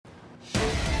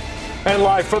And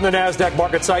live from the NASDAQ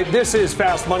market site, this is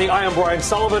Fast Money. I am Brian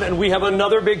Sullivan, and we have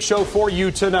another big show for you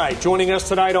tonight. Joining us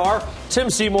tonight are Tim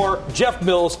Seymour, Jeff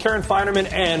Mills, Karen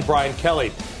Feinerman, and Brian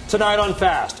Kelly. Tonight on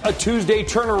Fast, a Tuesday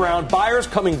turnaround. Buyers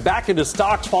coming back into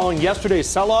stocks following yesterday's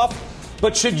sell-off.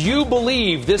 But should you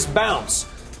believe this bounce?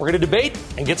 We're going to debate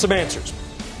and get some answers.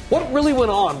 What really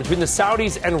went on between the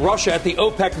Saudis and Russia at the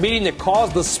OPEC meeting that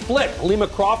caused the split? Halima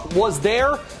Croft was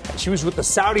there, and she was with the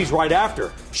Saudis right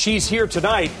after. She's here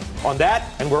tonight on that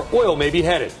and where oil may be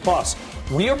headed. Plus,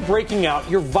 we are breaking out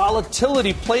your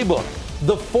volatility playbook.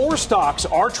 The 4 stocks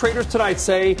our traders tonight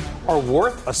say are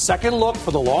worth a second look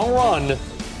for the long run,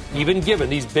 even given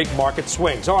these big market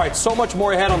swings. All right, so much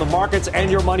more ahead on the markets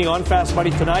and your money on Fast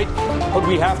Money tonight, but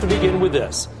we have to begin with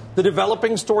this. The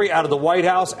developing story out of the White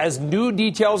House as new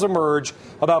details emerge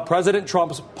about President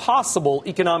Trump's possible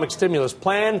economic stimulus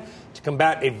plan to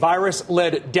combat a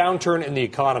virus-led downturn in the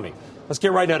economy. Let's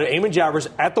get right now to Eamon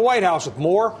Javers at the White House with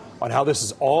more on how this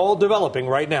is all developing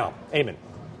right now. Eamon.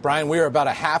 Brian, we are about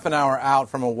a half an hour out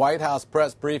from a White House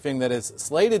press briefing that is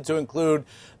slated to include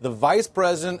the vice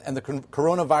president and the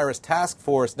coronavirus task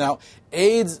force. Now,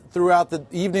 aides throughout the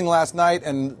evening last night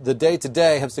and the day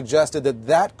today have suggested that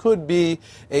that could be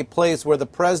a place where the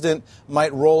president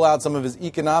might roll out some of his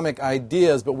economic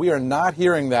ideas, but we are not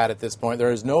hearing that at this point.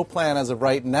 There is no plan as of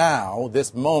right now,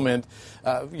 this moment,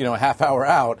 a half hour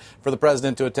out, for the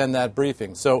president to attend that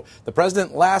briefing. So the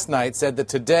president last night said that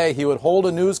today he would hold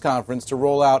a news conference to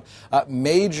roll out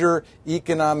major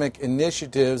economic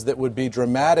initiatives that would be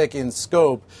dramatic in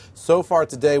scope. So far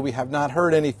today, we have not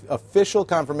heard any official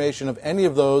confirmation of any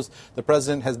of those. The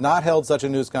president has not held such a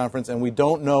news conference, and we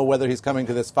don't know whether he's coming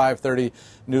to this 5:30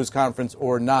 news conference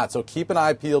or not. So keep an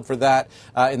eye peeled for that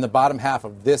in the bottom half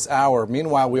of this hour.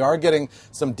 Meanwhile, we are getting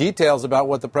some details about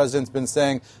what the president's been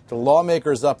saying to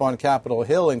lawmakers up on Capitol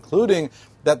Hill, including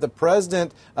that the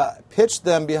president pitched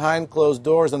them behind closed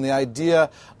doors on the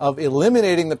idea of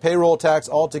eliminating the payroll tax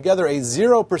altogether, a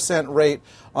 0% rate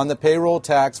on the payroll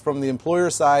tax from the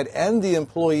employer side and the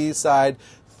employee side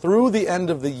through the end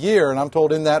of the year. And I'm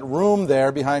told in that room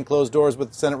there behind closed doors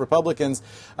with Senate Republicans,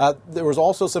 there was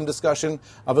also some discussion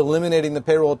of eliminating the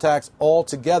payroll tax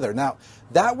altogether. Now,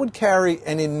 that would carry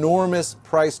an enormous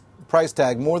price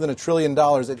tag, more than $1 trillion,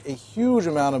 a huge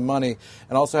amount of money,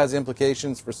 and also has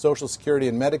implications for Social Security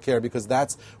and Medicare because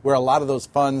that's where a lot of those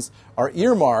funds are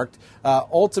earmarked.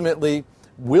 Ultimately,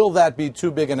 will that be too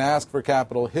big an ask for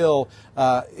Capitol Hill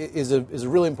is a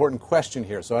really important question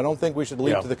here. So I don't think we should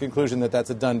leap to the conclusion that that's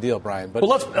a done deal, Brian. But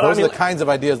those are the kinds of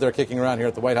ideas they're kicking around here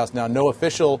at the White House now. No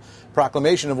official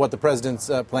proclamation of what the president's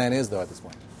plan is, though, at this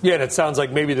point. Yeah, and it sounds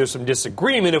like maybe there's some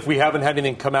disagreement if we haven't had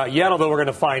anything come out yet, although we're going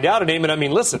to find out. And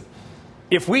Eamon, listen,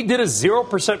 if we did a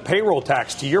 0% payroll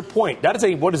tax, to your point, that is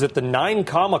the 9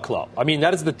 comma club.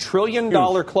 That is the $1 trillion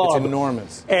club. It's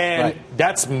enormous. And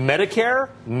that's Medicare,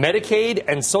 Medicaid,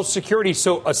 and Social Security.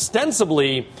 So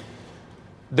ostensibly,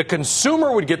 the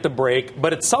consumer would get the break,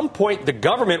 but at some point, the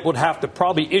government would have to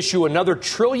probably issue another $1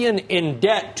 trillion in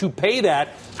debt to pay that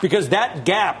because that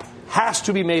gap has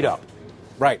to be made up.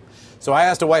 Right. So I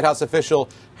asked a White House official,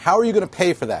 how are you going to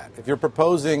pay for that? If you're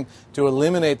proposing to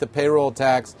eliminate the payroll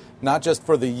tax, not just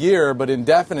for the year, but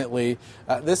indefinitely,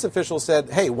 this official said,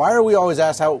 hey, why are we always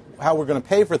asked how we're going to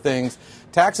pay for things?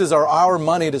 Taxes are our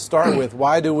money to start with.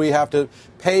 Why do we have to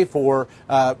pay for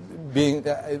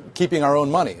keeping our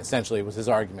own money, essentially, was his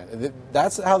argument.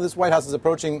 That's how this White House is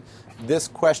approaching this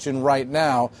question right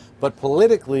now. But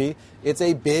politically, it's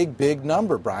a big, big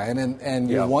number, Brian. And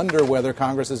you wonder whether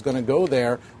Congress is going to go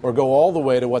there or go all the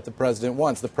way to what the president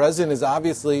wants. The president is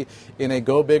obviously in a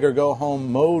go big or go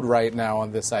home mode right now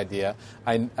on this idea.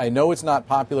 I know it's not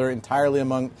popular entirely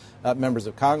among members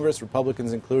of Congress,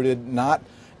 Republicans included, not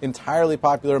entirely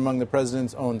popular among the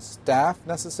president's own staff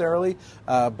necessarily,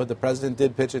 but the president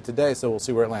did pitch it today, so we'll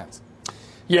see where it lands.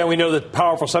 Yeah, we know that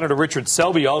powerful Senator Richard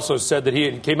Selby also said that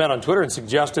he came out on Twitter and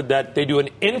suggested that they do an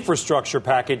infrastructure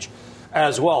package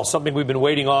as well, something we've been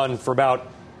waiting on for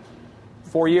about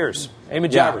 4 years. Eamon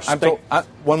Javers.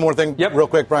 One more thing real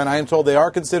quick, Brian. I am told they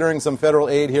are considering some federal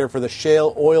aid here for the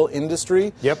shale oil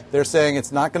industry. They're saying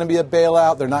it's not going to be a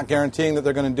bailout. They're not guaranteeing that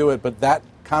they're going to do it, but that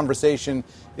conversation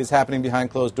is happening behind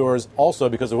closed doors also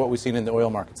because of what we've seen in the oil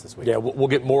markets this week. Yeah, we'll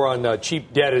get more on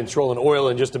cheap debt and trolling oil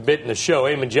in just a bit in the show.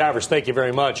 Eamon Javers, thank you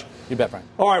very much. You bet, Brian.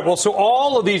 All right, well, so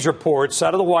all of these reports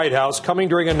out of the White House coming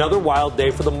during another wild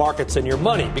day for the markets and your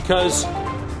money because,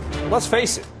 let's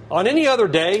face it, on any other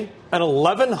day, an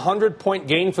 1,100-point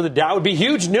gain for the Dow would be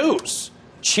huge news.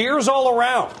 Cheers all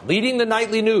around, leading the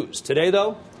nightly news. Today,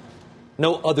 though,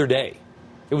 no other day.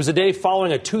 It was a day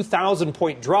following a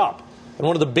 2,000-point drop and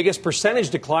one of the biggest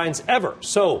percentage declines ever.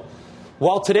 So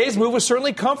While today's move was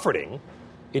certainly comforting,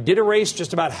 it did erase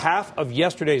just about half of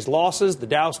yesterday's losses. The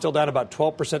Dow's still down about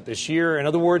 12% this year. In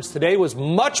other words, today was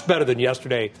much better than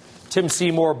yesterday, Tim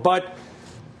Seymour. But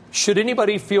should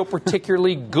anybody feel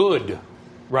particularly good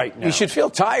right now? You should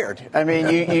feel tired. I mean,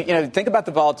 you know, think about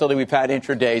the volatility we've had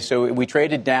intraday. So we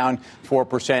traded down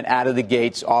 4% out of the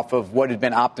gates off of what had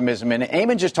been optimism. And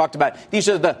Eamon just talked about these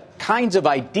are the kinds of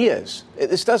ideas.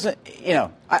 This doesn't, you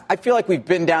know, I feel like we've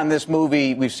been down this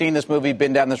movie. We've seen this movie,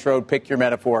 been down this road, pick your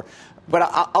metaphor. But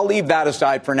I'll leave that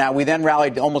aside for now. We then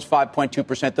rallied almost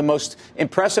 5.2%. The most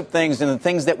impressive things and the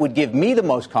things that would give me the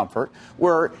most comfort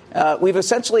were we've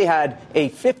essentially had a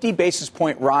 50 basis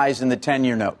point rise in the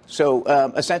 10-year note. So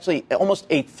essentially almost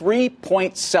a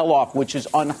 3-point sell-off, which is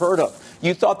unheard of.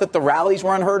 You thought that the rallies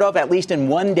were unheard of, at least in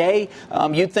one day.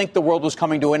 You'd think the world was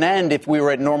coming to an end if we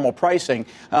were at normal pricing.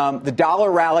 The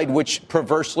dollar rallied, which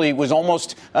perversely was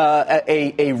almost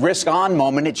a risk-on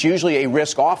moment. It's usually a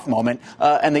risk-off moment.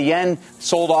 And the yen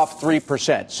sold off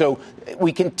 3%. So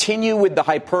we continue with the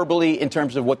hyperbole in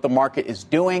terms of what the market is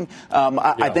doing.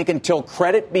 I think until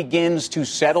credit begins to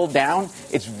settle down,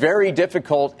 it's very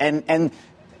difficult. And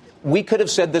we could have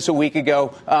said this a week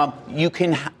ago.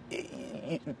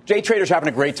 Day traders having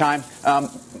a great time.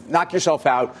 Knock yourself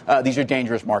out. These are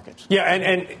dangerous markets. Yeah,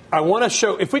 and I want to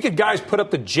show, if we could, guys, put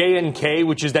up the JNK,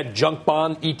 which is that junk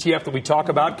bond ETF that we talk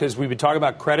about, because we've been talking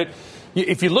about credit.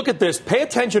 If you look at this, pay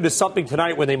attention to something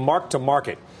tonight when they mark to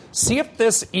market. See if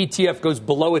this ETF goes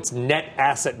below its net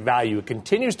asset value. It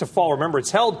continues to fall. Remember,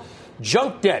 it's held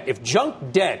junk debt. If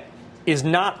junk debt is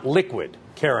not liquid,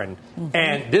 Karen,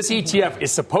 and this ETF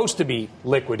is supposed to be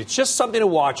liquid, it's just something to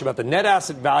watch about the net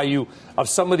asset value of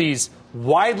some of these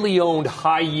widely owned,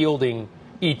 high-yielding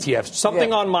ETFs.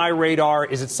 Something on my radar.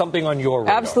 Is it something on your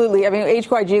radar? Absolutely. I mean,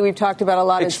 HYG, we've talked about a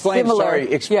lot. Explain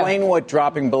what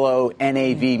dropping below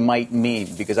NAV might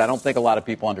mean, because I don't think a lot of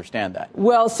people understand that.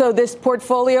 Well, so this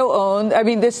portfolio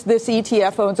this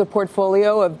ETF owns a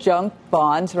portfolio of junk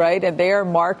bonds, right? And they are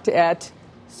marked at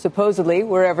supposedly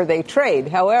wherever they trade.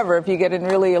 However, if you get in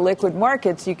really illiquid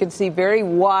markets, you can see very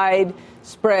wide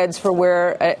spreads for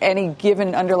where any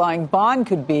given underlying bond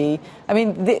could be. I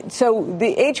mean, so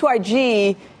the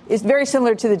HYG is very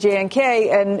similar to the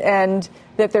JNK and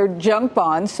that they're junk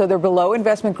bonds, so they're below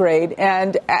investment grade.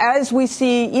 And as we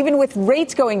see, even with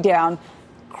rates going down,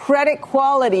 credit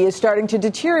quality is starting to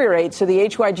deteriorate, so the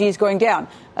HYG is going down.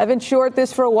 I've been short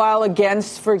this for a while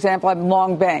against, for example, I'm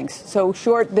long banks, so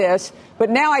short this. But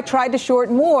now I tried to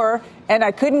short more, and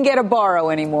I couldn't get a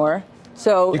borrow anymore.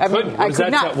 So I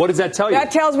could not. What does that tell you?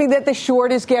 That tells me that the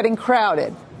short is getting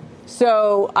crowded.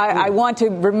 So I want to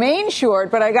remain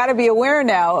short, but I got to be aware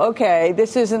now, okay,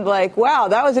 this isn't like, wow,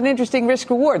 that was an interesting risk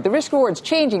reward. The risk reward's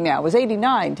changing now. It was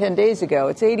 89 10 days ago.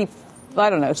 It's 80, I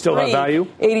don't know. Still have value?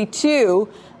 82.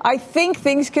 I think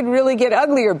things could really get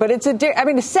uglier, but a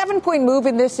 7-point move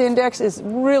in this index is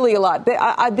really a lot.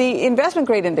 The investment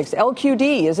grade index,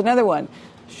 LQD, is another one.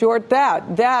 Short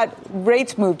that. That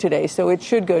rates moved today, so it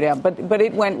should go down. But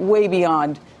it went way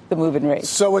beyond the move in rates.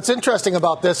 So what's interesting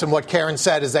about this and what Karen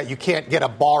said is that you can't get a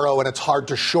borrow and it's hard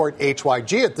to short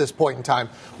HYG at this point in time.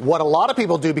 What a lot of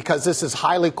people do, because this is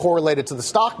highly correlated to the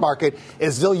stock market,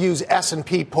 is they'll use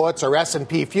S&P puts or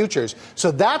S&P futures.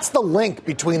 So that's the link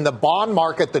between the bond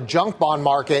market, the junk bond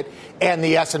market, and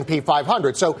the S&P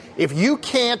 500. So if you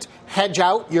can't hedge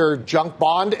out your junk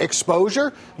bond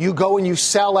exposure, you go and you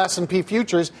sell S&P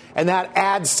futures, and that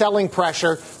adds selling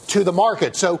pressure to the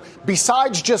market. So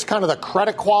besides just kind of the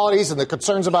credit qualities and the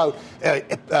concerns about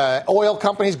oil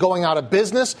companies going out of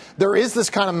business, there is this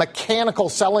kind of mechanical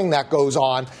selling that goes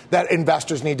on that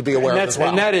investors need to be aware of as well.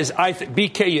 And that is,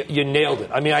 BK, you nailed it.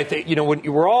 I mean, I think, when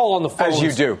we're all on the phones. As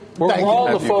you do. We're all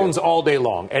on the phones all day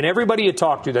long. And everybody you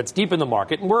talk to that's deep in the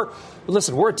market, and we're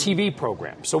a TV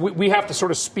program, so we have to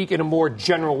sort of speak in a more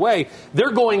general way.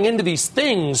 They're going into these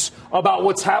things about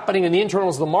what's happening in the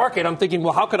internals of the market. I'm thinking,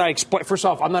 well, how could I explain? First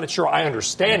off, I'm not sure I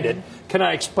understand it. Can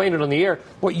I explain it on the air?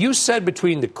 What you said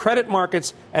between the credit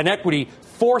markets and equity,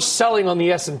 forced selling on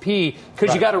the S&P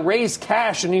because you got to raise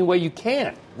cash any way you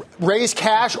can. Raise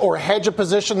cash or hedge a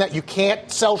position that you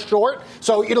can't sell short.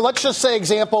 So, let's just say,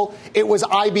 example, it was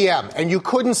IBM and you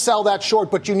couldn't sell that short,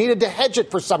 but you needed to hedge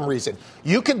it for some reason.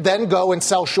 You could then go and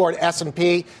sell short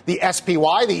S&P, the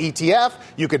SPY, the ETF.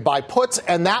 You could buy puts,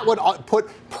 and that would put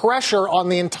pressure on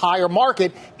the entire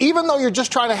market. Even though you're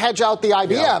just trying to hedge out the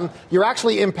IBM, you're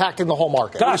actually impacting the whole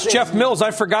market. Gosh, Jeff Mills,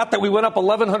 I forgot that we went up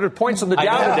 1,100 points on the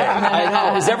Dow today.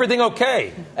 I know. Is everything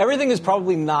okay? Everything is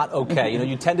probably not okay.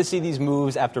 You tend to see these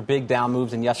moves after big down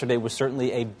moves, and yesterday was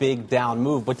certainly a big down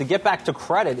move. But to get back to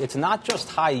credit, it's not just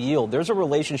high yield. There's a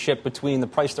relationship between the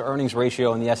price-to-earnings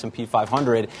ratio in the S&P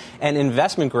 500 and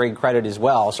investment-grade credit as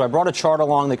well. So I brought a chart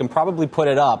along. They can probably put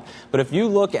it up. But if you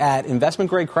look at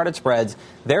investment-grade credit spreads,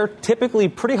 they're typically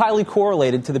pretty highly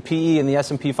correlated to the PE in the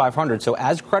S&P 500. So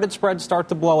as credit spreads start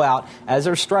to blow out, as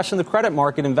there's stress in the credit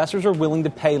market, investors are willing to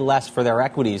pay less for their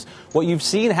equities. What you've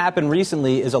seen happen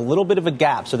recently is a little bit of a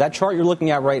gap. So that chart you're looking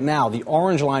at right now, the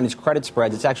orange line is credit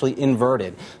spreads. It's actually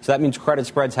inverted. So that means credit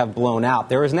spreads have blown out.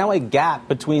 There is now a gap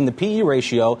between the PE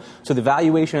ratio, so the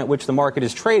valuation at which the market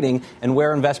is trading, and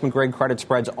where investment-grade credit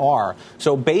spreads are.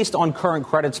 So based on current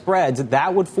credit spreads,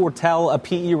 that would foretell a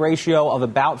PE ratio of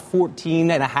about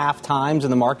 14.5 times in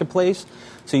the marketplace.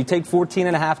 So you take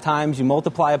 14.5 times, you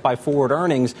multiply it by forward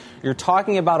earnings, you're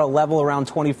talking about a level around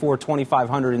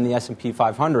 2,500 in the S&P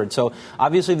 500. So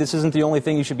obviously this isn't the only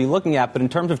thing you should be looking at, but in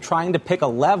terms of trying to pick a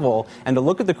level and to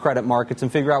look at the credit markets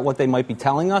and figure out what they might be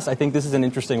telling us, I think this is an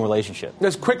interesting relationship.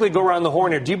 Let's quickly go around the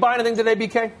horn here. Do you buy anything today,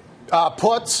 BK?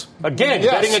 Puts. Again,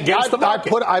 yes. Betting against the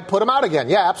market. I put them out again.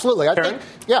 Yeah, absolutely. I think,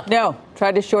 yeah. No,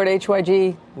 tried to short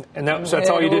HYG. And so that's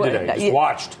all you did today, just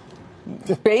watched.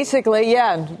 Basically,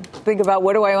 yeah. Think about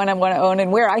what do I want to own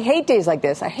and where. I hate days like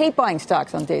this. I hate buying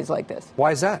stocks on days like this.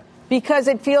 Why is that? Because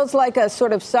it feels like a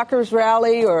sort of suckers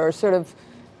rally or sort of,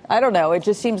 I don't know. It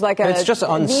just seems like it's just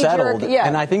unsettled. Yeah.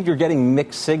 And I think you're getting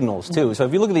mixed signals, too. So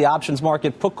if you look at the options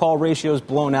market, put-call ratio is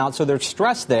blown out. So there's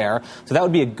stress there. So that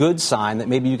would be a good sign that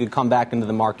maybe you could come back into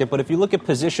the market. But if you look at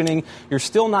positioning, you're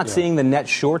still not seeing the net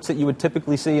shorts that you would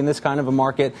typically see in this kind of a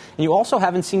market. And you also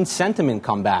haven't seen sentiment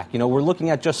come back. We're looking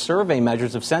at just survey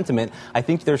measures of sentiment. I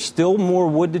think there's still more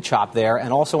wood to chop there.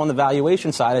 And also on the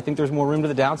valuation side, I think there's more room to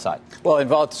the downside.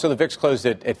 Well, so the VIX closed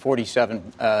at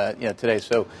 47 today.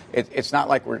 So it's not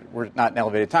like we're not in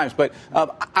elevated times. But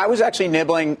I was actually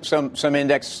nibbling some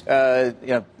index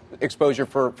exposure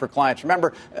for clients.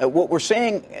 Remember, what we're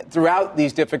saying throughout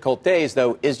these difficult days,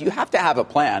 though, is you have to have a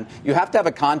plan. You have to have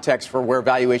a context for where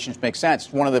valuations make sense.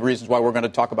 It's one of the reasons why we're going to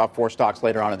talk about 4 stocks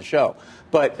later on in the show.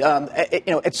 But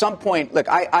at some point, look,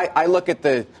 I look at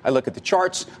the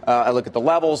charts, I look at the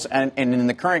levels, and in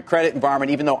the current credit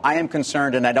environment, even though I am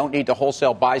concerned and I don't need to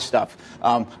wholesale buy stuff,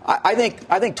 I think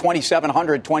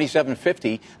 2,700,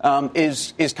 2,750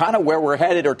 is kind of where we're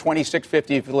headed, or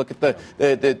 2,650 if you look at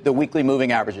the weekly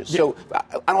moving averages. So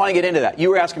I don't want to get into that. You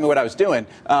were asking me what I was doing.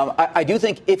 I do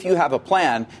think if you have a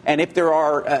plan, and if there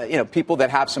are people that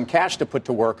have some cash to put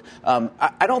to work,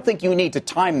 I don't think you need to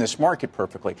time this market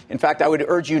perfectly. In fact, I would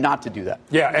urge you not to do that.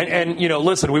 Yeah, and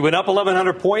listen, we went up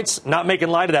 1,100 points, not making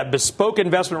light of that. Bespoke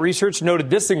Investment Research noted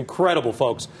this incredible,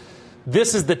 folks.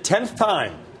 This is the 10th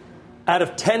time out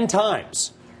of 10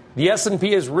 times the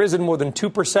S&P has risen more than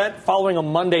 2% following a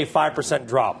Monday 5%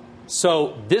 drop.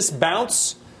 So this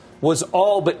bounce was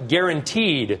all but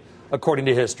guaranteed, according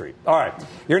to history. All right,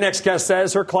 your next guest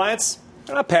says her clients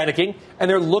are not panicking, and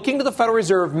they're looking to the Federal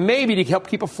Reserve maybe to help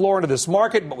keep a floor into this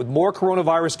market, but with more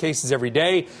coronavirus cases every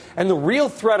day and the real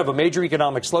threat of a major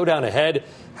economic slowdown ahead,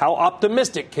 how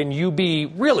optimistic can you be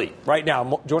really right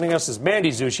now? Joining us is Mandy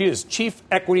Zhu. She is Chief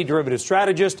Equity Derivative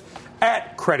Strategist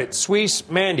at Credit Suisse.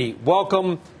 Mandy,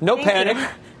 welcome. No panic.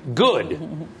 Good.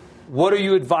 What are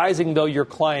you advising, though, your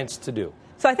clients to do?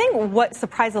 So I think what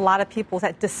surprised a lot of people is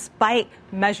that despite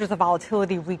measures of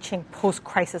volatility reaching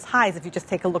post-crisis highs, if you just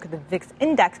take a look at the VIX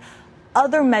index,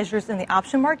 other measures in the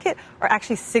option market are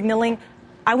actually signaling,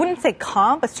 I wouldn't say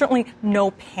calm, but certainly no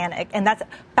panic. And that's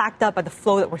backed up by the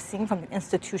flow that we're seeing from the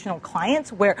institutional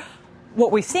clients, where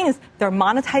what we're seeing is they're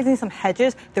monetizing some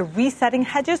hedges, they're resetting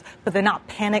hedges, but they're not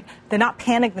panicked, they're not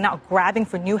grabbing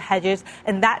for new hedges.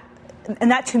 And that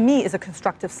to me is a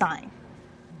constructive sign.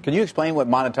 Can you explain what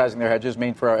monetizing their hedges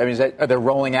mean for? I mean, are they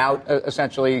rolling out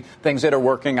essentially things that are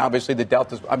working? Obviously, the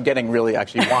deltas. I'm getting really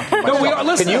actually wonky myself. No, we are.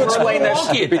 Listen, can you explain this?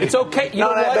 It's okay. You know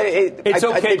what? It's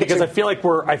okay because I feel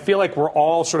like we're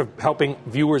all sort of helping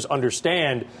viewers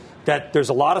understand that there's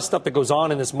a lot of stuff that goes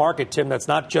on in this market, Tim. That's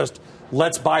not just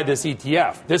let's buy this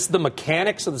ETF. This is the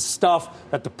mechanics of the stuff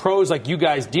that the pros like you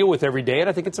guys deal with every day, and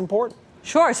I think it's important.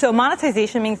 Sure. So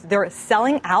monetization means they're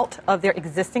selling out of their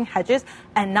existing hedges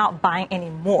and not buying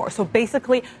any more. So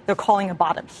basically, they're calling a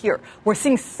bottom here. We're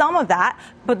seeing some of that,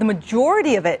 but the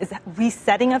majority of it is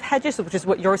resetting of hedges, which is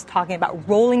what you're talking about,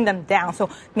 rolling them down. So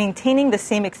maintaining the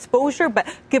same exposure, but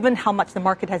given how much the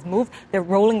market has moved, they're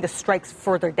rolling the strikes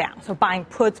further down. So buying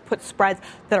put spreads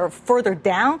that are further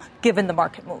down given the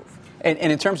market move. And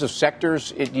in terms of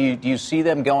sectors, do you see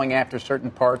them going after certain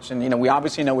parts? And, we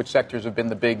obviously know which sectors have been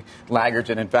the big laggards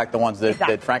and, in fact, the ones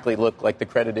that frankly look like the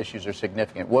credit issues are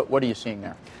significant. What are you seeing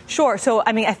there? Sure. So,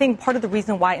 I think part of the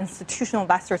reason why institutional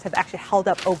investors have actually held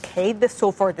up okay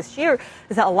so far this year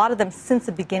is that a lot of them since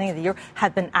the beginning of the year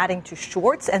have been adding to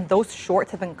shorts, and those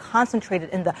shorts have been concentrated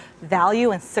in the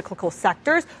value and cyclical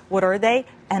sectors. What are they?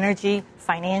 Energy,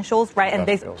 financials, right? And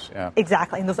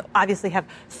exactly. And those obviously have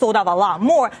sold out a lot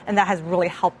more, and that has really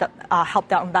helped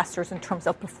out investors in terms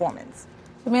of performance.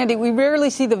 Mandy, we rarely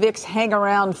see the VIX hang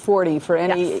around 40 for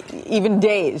any even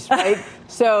days, right?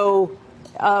 So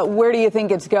where do you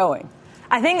think it's going?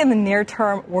 I think in the near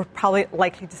term, we're probably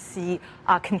likely to see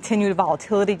continued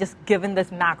volatility just given this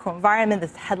macro environment,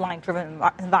 this headline-driven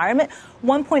environment.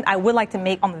 One point I would like to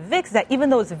make on the VIX is that even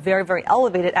though it's very, very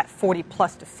elevated at 40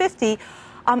 plus to 50,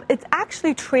 it's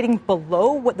actually trading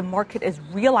below what the market is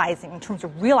realizing in terms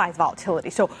of realized volatility.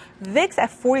 So VIX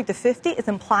at 40 to 50 is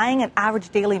implying an average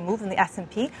daily move in the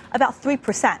S&P about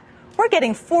 3%. We're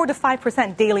getting 4 to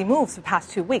 5% daily moves the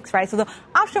past 2 weeks, right? So the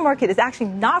option market is actually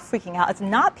not freaking out. It's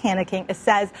not panicking. It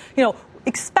says,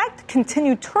 expect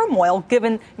continued turmoil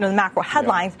given, the macro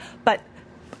headlines, but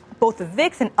both the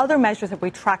VIX and other measures that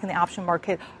we track in the option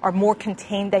market are more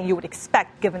contained than you would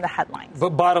expect given the headlines.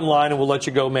 But bottom line, and we'll let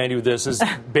you go, Mandy, with this, is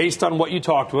based on what you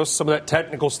talked to us, some of that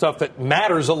technical stuff that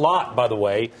matters a lot, by the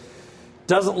way,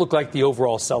 doesn't look like the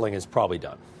overall selling is probably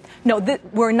done. No,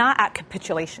 we're not at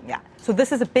capitulation yet. So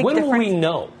this is a big difference. When will we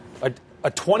know? A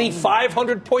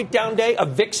 2,500-point down day? A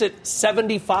VIX at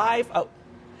 75?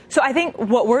 So I think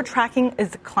what we're tracking is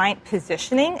the client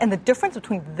positioning, and the difference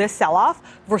between this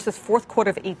sell-off versus fourth quarter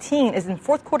of 18 is in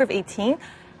fourth quarter of 18,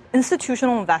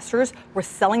 institutional investors were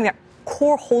selling their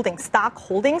core holdings, stock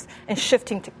holdings, and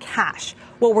shifting to cash.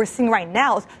 What we're seeing right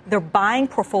now is they're buying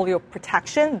portfolio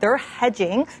protection, they're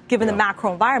hedging given the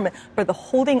macro environment, but they're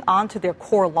holding on to their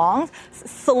core longs,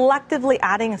 selectively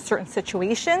adding in certain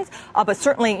situations. But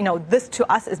certainly, this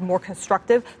to us is more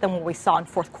constructive than what we saw in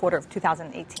fourth quarter of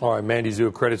 2018. All right, Mandy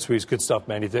Zhu, Credit Suisse. Good stuff,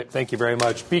 Mandy. Thank you very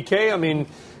much. BK,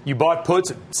 you bought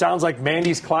puts. It sounds like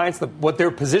Mandy's clients, what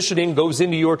they're positioning goes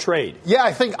into your trade. Yeah,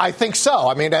 I think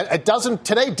so.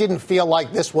 Today didn't feel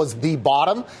like this was the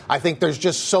bottom. I think there's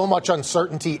just so much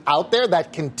uncertainty out there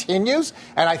that continues.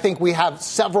 And I think we have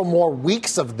several more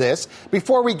weeks of this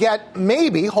before we get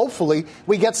hopefully,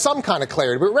 we get some kind of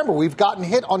clarity. But remember, we've gotten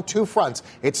hit on two fronts.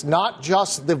 It's not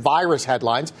just the virus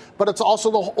headlines, but it's also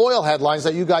the oil headlines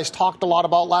that you guys talked a lot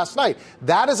about last night.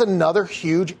 That is another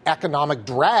huge economic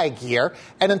drag here.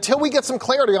 And until we get some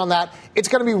clarity on that, it's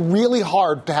going to be really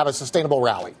hard to have a sustainable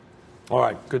rally. All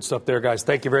right, good stuff there, guys.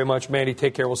 Thank you very much, Mandy.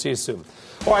 Take care. We'll see you soon.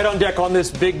 All right, on deck on this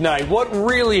big night, what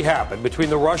really happened between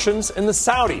the Russians and the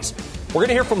Saudis? We're going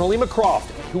to hear from Halima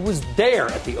Croft, who was there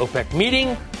at the OPEC meeting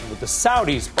with the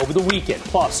Saudis over the weekend.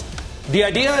 Plus, the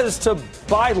idea is to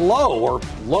buy low or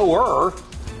lower.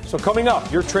 So coming up,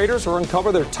 your traders will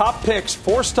uncover their top picks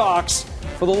for stocks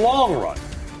for the long run.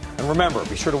 And remember,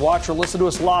 be sure to watch or listen to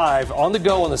us live on the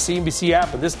go on the CNBC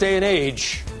app. In this day and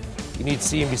age, you need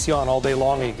CNBC on all day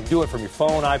long, and you can do it from your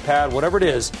phone, iPad, whatever it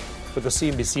is, with the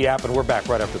CNBC app. And we're back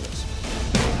right after this.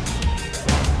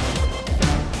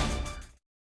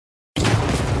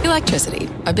 Electricity,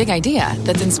 a big idea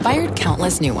that's inspired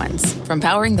countless new ones. From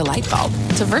powering the light bulb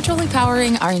to virtually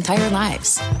powering our entire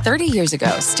lives. 30 years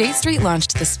ago, State Street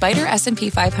launched the Spider S&P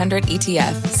 500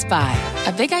 ETF, SPY.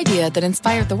 A big idea that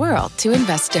inspired the world to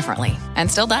invest differently, and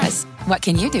still does. What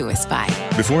can you do with SPY?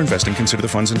 Before investing, consider the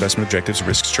fund's investment objectives,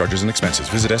 risks, charges, and expenses.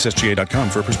 Visit ssga.com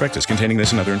for a prospectus containing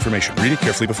this and other information. Read it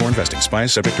carefully before investing. SPY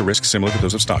is subject to risks similar to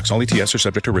those of stocks. All ETFs are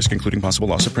subject to risk, including possible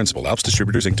loss of principal. Alps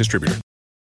Distributors, Inc. Distributor.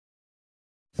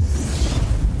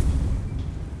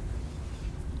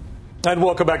 And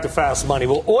welcome back to Fast Money.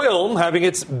 Well, oil having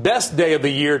its best day of the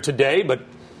year today, but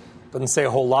doesn't say a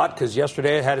whole lot because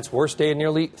yesterday it had its worst day in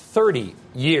nearly 30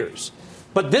 years.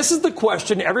 But this is the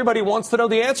question everybody wants to know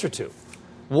the answer to.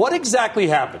 What exactly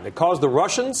happened that caused the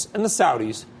Russians and the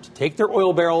Saudis to take their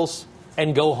oil barrels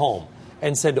and go home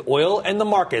and send oil and the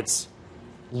markets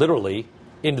literally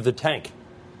into the tank?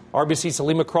 RBC's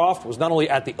Halima Croft was not only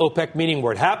at the OPEC meeting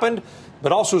where it happened,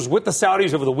 but also was with the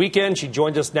Saudis over the weekend. She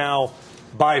joins us now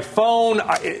by phone.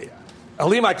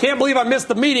 Halima, I can't believe I missed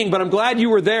the meeting, but I'm glad you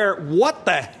were there. What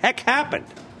the heck happened?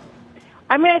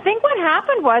 I think what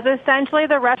happened was essentially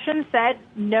the Russians said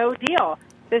no deal.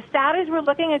 The Saudis were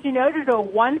looking, as you know, to do a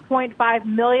 1.5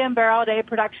 million barrel a day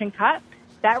production cut.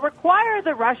 That required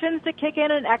the Russians to kick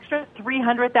in an extra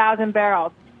 300,000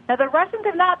 barrels. Now, the Russians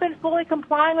have not been fully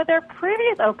complying with their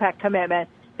previous OPEC commitment.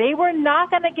 They were not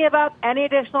going to give up any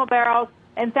additional barrels,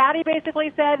 and Saudi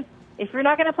basically said, if you're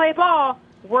not going to play ball,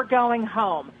 we're going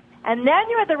home. And then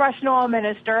you had the Russian oil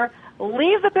minister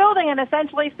leave the building and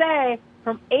essentially say,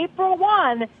 from April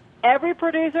 1, every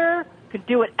producer could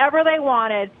do whatever they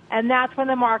wanted, and that's when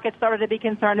the market started to be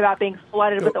concerned about being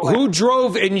flooded with oil. Who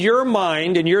drove, in your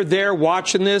mind, and you're there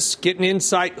watching this, getting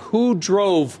insight, who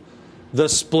drove the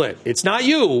split? It's not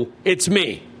you, it's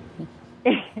me.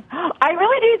 I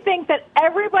really do think that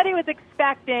everybody was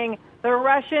expecting the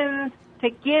Russians to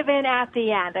give in at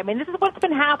the end. I mean, this is what's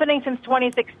been happening since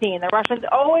 2016. The Russians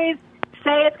always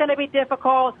say it's going to be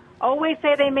difficult, always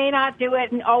say they may not do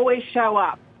it, and always show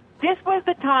up. This was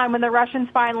the time when the Russians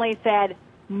finally said,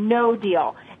 no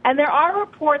deal. And there are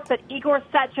reports that Igor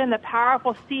Sechin, the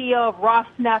powerful CEO of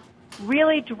Rosneft,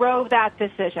 really drove that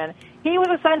decision. He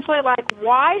was essentially like,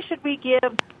 why should we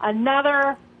give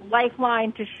another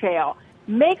lifeline to shale?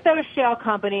 Make those shale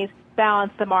companies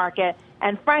balance the market.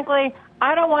 And frankly,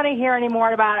 I don't want to hear any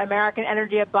more about American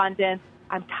energy abundance.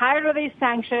 I'm tired of these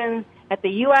sanctions that the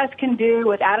U.S. can do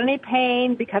without any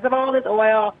pain because of all this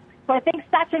oil. So I think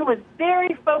Sechin was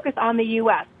very focused on the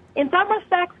U.S. In some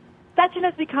respects, Sechin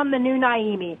has become the new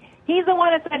Naimi. He's the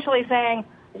one essentially saying,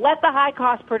 let the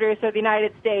high-cost producer of the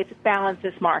United States balance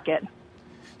this market.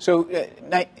 So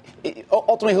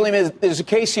ultimately, Halima, there's a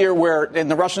case here where, and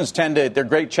the Russians they're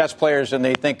great chess players, and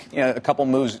they think a couple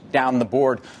moves down the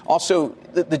board. Also,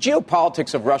 the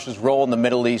geopolitics of Russia's role in the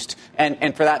Middle East,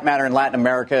 and for that matter in Latin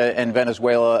America and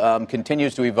Venezuela,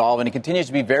 continues to evolve, and it continues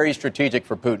to be very strategic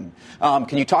for Putin.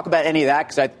 Can you talk about any of that?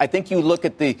 Because I think you look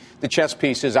at the chess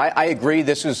pieces. I agree.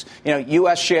 This is,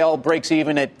 U.S. shale breaks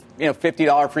even at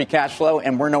 $50 free cash flow,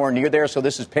 and we're nowhere near there, so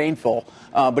this is painful.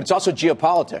 But it's also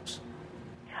geopolitics.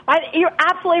 You're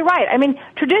absolutely right. I mean,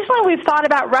 traditionally we've thought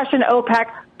about Russia and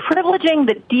OPEC privileging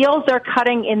the deals they're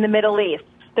cutting in the Middle East.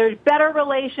 There's better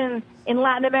relations in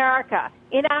Latin America,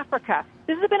 in Africa.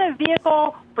 This has been a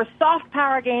vehicle for soft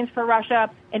power gains for Russia.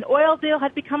 An oil deal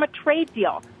has become a trade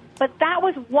deal. But that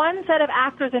was one set of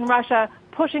actors in Russia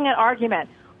pushing an argument.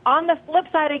 On the flip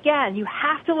side, again, you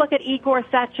have to look at Igor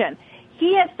Sechin.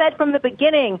 He has said from the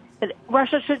beginning that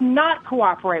Russia should not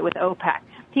cooperate with OPEC.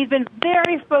 He's been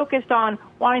very focused on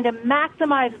wanting to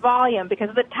maximize volume because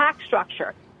of the tax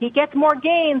structure. He gets more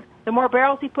gains the more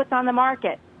barrels he puts on the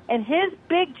market. And his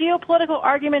big geopolitical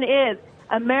argument is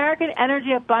American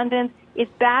energy abundance is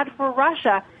bad for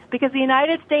Russia because the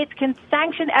United States can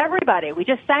sanction everybody. We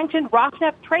just sanctioned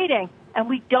Rosneft trading, and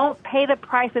we don't pay the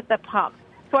price at the pump.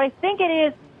 So I think it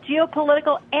is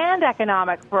geopolitical and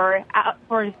economic for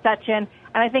Sechin, and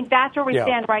I think that's where we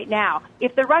stand right now.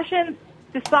 If the Russians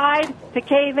decide to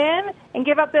cave in and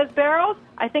give up those barrels,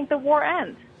 I think the war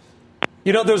ends.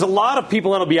 There's a lot of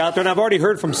people that'll be out there, and I've already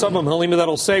heard from some of them, Halima,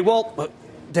 that'll say, well,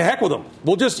 to heck with them.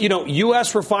 We'll just,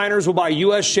 U.S. refiners will buy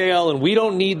U.S. shale, and we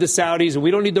don't need the Saudis, and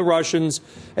we don't need the Russians,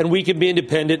 and we can be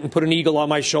independent and put an eagle on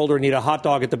my shoulder and eat a hot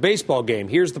dog at the baseball game.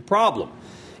 Here's the problem,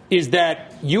 is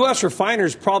that U.S.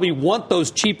 refiners probably want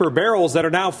those cheaper barrels that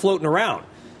are now floating around.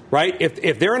 Right?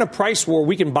 If they're in a price war,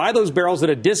 we can buy those barrels at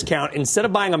a discount instead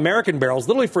of buying American barrels.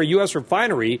 Literally for a U.S.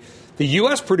 refinery, the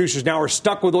U.S. producers now are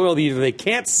stuck with oil that either they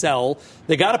can't sell,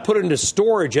 they got to put it into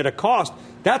storage at a cost.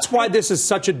 That's why this is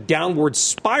such a downward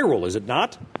spiral, is it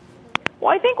not?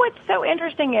 Well, I think what's so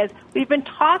interesting is we've been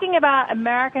talking about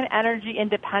American energy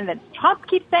independence. Trump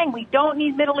keeps saying we don't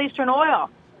need Middle Eastern oil.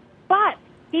 But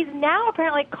he's now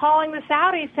apparently calling the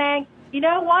Saudis saying, you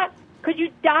know what? Could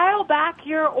you dial back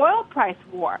your oil price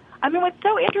war? I mean, what's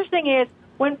so interesting is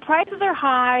when prices are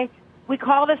high, we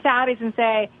call the Saudis and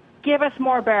say, give us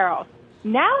more barrels.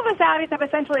 Now the Saudis have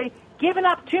essentially given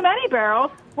up too many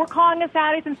barrels. We're calling the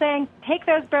Saudis and saying, take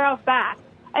those barrels back.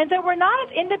 And so we're not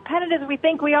as independent as we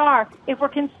think we are if we're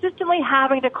consistently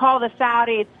having to call the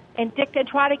Saudis and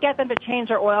try to get them to change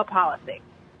their oil policy.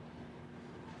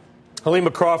 Halima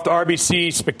Croft,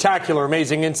 RBC, spectacular,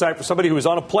 amazing insight for somebody who was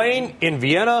on a plane in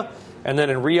Vienna and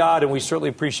then in Riyadh, and we certainly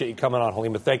appreciate you coming on,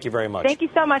 Halima. Thank you very much. Thank you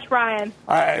so much, Brian.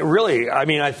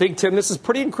 I think, Tim, this is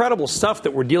pretty incredible stuff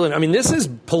that we're dealing. I mean, this is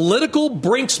political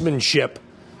brinksmanship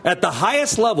at the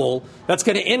highest level that's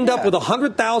going to end up with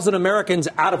 100,000 Americans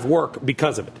out of work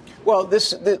because of it. Well,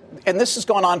 this has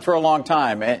gone on for a long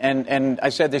time. And I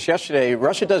said this yesterday.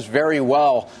 Russia does very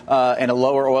well in a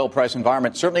lower oil price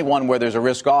environment, certainly one where there's a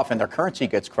risk off and their currency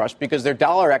gets crushed because they're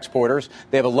dollar exporters.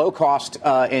 They have a low cost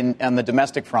on the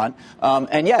domestic front.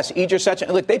 And yes, Igor Sechin,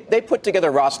 look, they put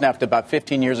together Rosneft about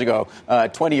 15 years ago,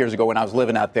 20 years ago when I was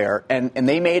living out there. And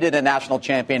they made it a national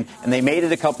champion, and they made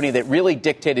it a company that really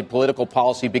dictated political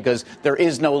policy because there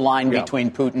is no line between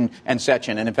Putin and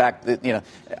Sechin. And in fact,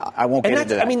 I won't get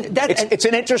into that. I mean, it's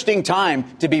an interesting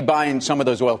time to be buying some of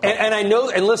those oil companies. And I know,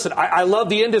 and listen, I love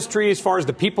the industry as far as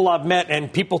the people I've met,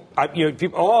 and people,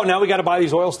 now we got to buy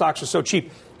these oil stocks, are so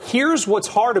cheap. Here's what's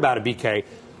hard about it, BK.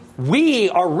 We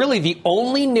are really the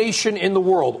only nation in the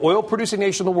world, oil-producing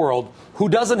nation in the world, who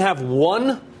doesn't have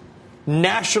one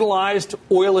nationalized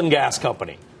oil and gas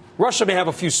company. Russia may have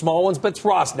a few small ones, but it's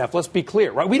Rosneft. Let's be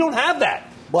clear, right? We don't have that.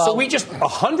 Well, so we just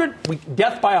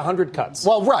death by 100 cuts.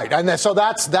 Well, right. And so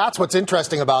that's what's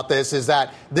interesting about this is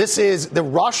that the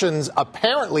Russians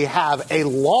apparently have a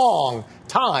long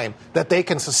time that they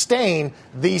can sustain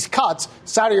these cuts.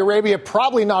 Saudi Arabia,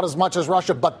 probably not as much as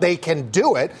Russia, but they can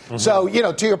do it. Mm-hmm. So,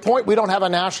 to your point, we don't have a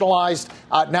nationalized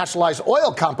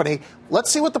oil company. Let's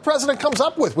see what the president comes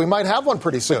up with. We might have one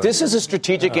pretty soon. But this is a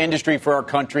strategic industry for our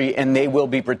country, and they will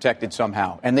be protected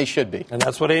somehow, and they should be. And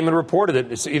that's what Eamon reported.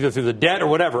 It's either through the debt or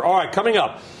whatever. All right, coming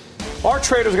up. Our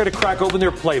traders are going to crack open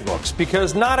their playbooks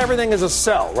because not everything is a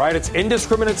sell, right? It's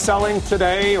indiscriminate selling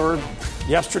today or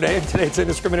yesterday, and today it's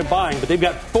indiscriminate buying. But they've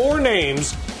got 4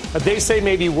 names that they say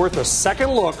may be worth a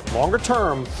second look, longer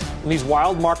term, in these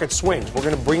wild market swings. We're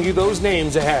going to bring you those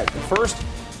names ahead. But first,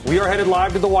 we are headed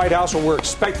live to the White House where we're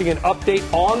expecting an update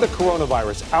on the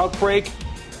coronavirus outbreak.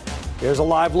 Here's a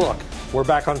live look. We're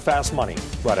back on Fast Money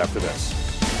right after this.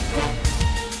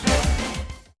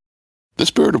 The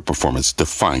spirit of performance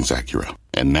defines Acura,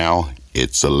 and now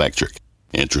it's electric.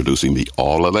 Introducing the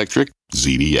all-electric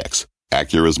ZDX,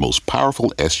 Acura's most powerful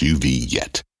SUV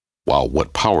yet. While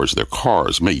what powers their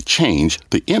cars may change,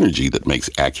 the energy that makes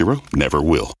Acura never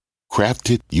will.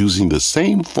 Crafted using the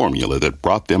same formula that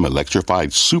brought them electrified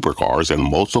supercars and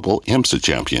multiple IMSA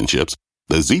championships,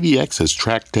 the ZDX has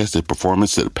track-tested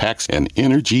performance that packs an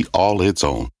energy all its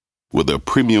own. With a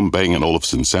premium Bang &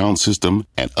 Olufsen sound system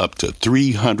and up to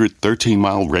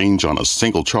 313-mile range on a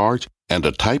single charge, and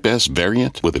a Type S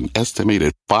variant with an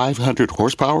estimated 500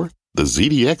 horsepower, the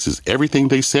ZDX is everything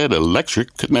they said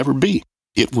electric could never be.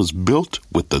 It was built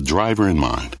with the driver in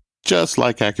mind, just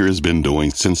like Acura's been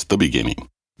doing since the beginning.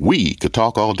 We could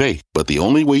talk all day, but the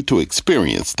only way to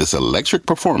experience this electric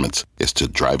performance is to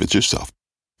drive it yourself.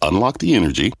 Unlock the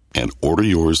energy and order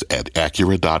yours at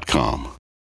Acura.com.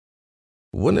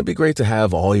 Wouldn't it be great to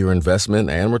have all your investment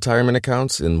and retirement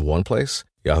accounts in one place?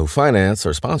 Yahoo Finance,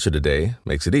 our sponsor today,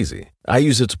 makes it easy. I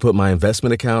use it to put my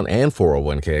investment account and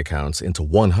 401k accounts into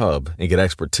one hub and get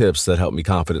expert tips that help me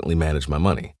confidently manage my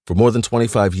money. For more than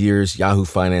 25 years, Yahoo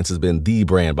Finance has been the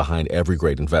brand behind every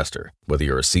great investor. Whether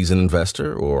you're a seasoned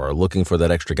investor or are looking for that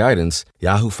extra guidance,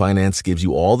 Yahoo Finance gives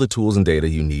you all the tools and data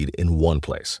you need in one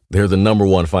place. They're the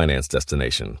 #1 finance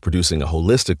destination, producing a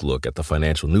holistic look at the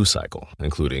financial news cycle,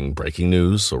 including breaking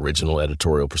news, original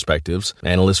editorial perspectives,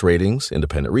 analyst ratings,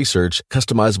 independent research,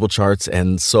 customizable charts,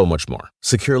 and so much more.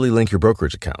 Securely link your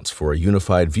brokerage accounts for a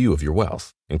unified view of your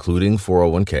wealth, including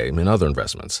 401k and other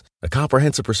investments. A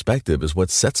comprehensive perspective is what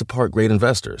sets apart great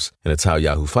investors, and it's how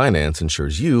Yahoo Finance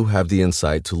ensures you have the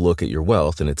insight to look at your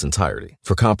wealth in its entirety.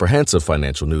 For comprehensive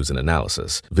financial news and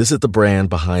analysis, visit the brand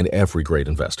behind every great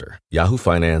investor,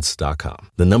 yahoofinance.com,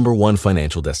 the #1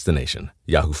 financial destination,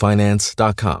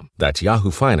 yahoofinance.com. That's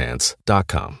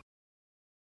yahoofinance.com.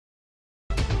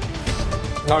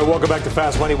 All right, welcome back to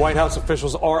Fast Money. White House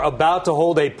officials are about to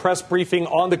hold a press briefing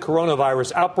on the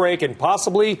coronavirus outbreak and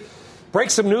possibly break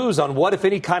some news on what, if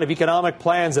any, kind of economic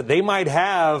plans that they might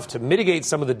have to mitigate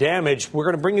some of the damage. We're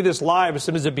going to bring you this live as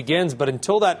soon as it begins. But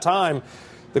until that time,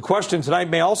 the question tonight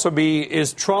may also be,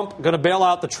 is Trump going to bail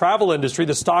out the travel industry?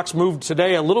 The stocks moved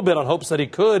today a little bit on hopes that he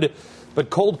could.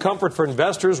 But cold comfort for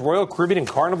investors. Royal Caribbean and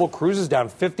Carnival Cruises down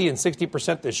 50 and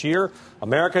 60% this year.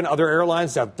 American, other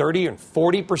airlines down 30 and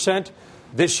 40%.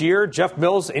 This year. Jeff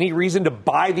Mills, any reason to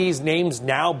buy these names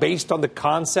now based on the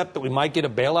concept that we might get a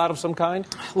bailout of some kind?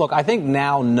 Look, I think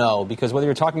now, no, because whether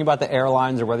you're talking about the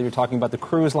airlines or whether you're talking about the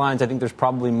cruise lines, I think there's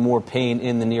probably more pain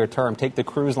in the near term. Take the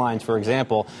cruise lines, for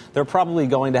example. They're probably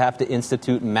going to have to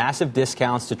institute massive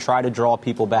discounts to try to draw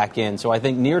people back in. So I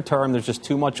think near term, there's just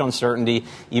too much uncertainty.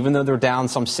 Even though they're down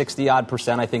some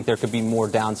 60-odd%, I think there could be more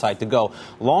downside to go.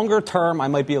 Longer term, I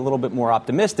might be a little bit more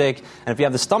optimistic. And if you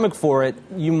have the stomach for it,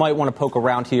 you might want to poke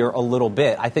around here a little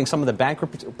bit. I think some of the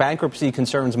bankruptcy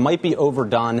concerns might be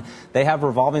overdone. They have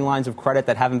revolving lines of credit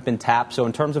that haven't been tapped. So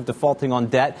in terms of defaulting on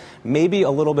debt, maybe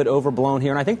a little bit overblown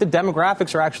here. And I think the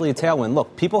demographics are actually a tailwind.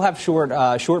 Look, people have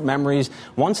short memories.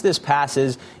 Once this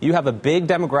passes, you have a big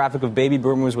demographic of baby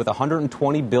boomers with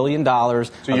 $120 billion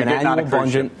of an annual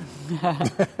budget.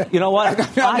 You know what? But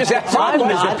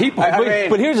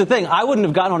here's the thing. I wouldn't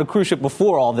have gotten on a cruise ship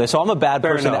before all this, so I'm a bad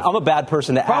person. I'm a bad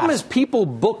person to ask. Problem is people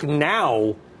book now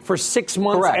for 6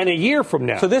 months Correct. and a year from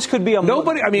now. So this could be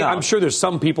nobody. I mean, no. I'm sure there's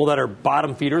some people that are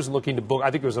bottom feeders looking to book.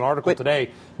 I think there was an article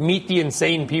today. Meet the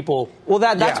insane people. Well,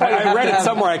 that's why I read it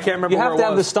somewhere. I can't remember. You have where to it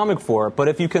have was. the stomach for it. But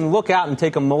if you can look out and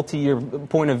take a multi-year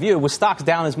point of view, with stocks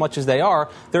down as much as they are,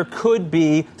 there could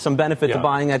be some benefit to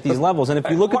buying at these levels. And if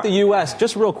you look at the U.S.,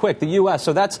 just real quick, the U.S.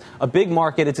 So that's a big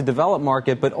market. It's a developed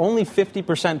market, but only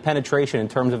 50% penetration in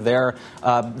terms of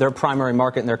their primary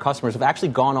market and their customers have actually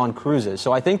gone on cruises.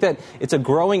 So I think that it's a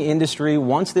growing industry.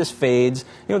 Once this fades,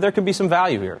 there could be some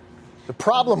value here. The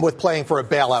problem with playing for a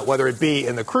bailout, whether it be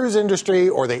in the cruise industry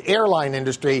or the airline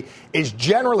industry, is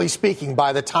generally speaking,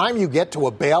 by the time you get to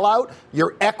a bailout,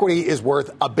 your equity is worth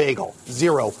a bagel,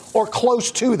 zero, or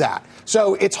close to that.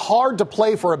 So it's hard to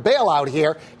play for a bailout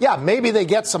here. Yeah, maybe they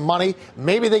get some money,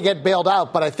 maybe they get bailed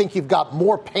out, but I think you've got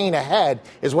more pain ahead,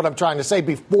 is what I'm trying to say,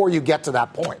 before you get to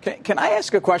that point. Can I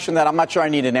ask a question that I'm not sure I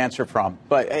need an answer from?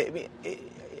 But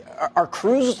are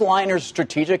cruise liners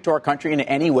strategic to our country in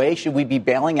any way? Should we be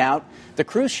bailing out the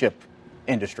cruise ship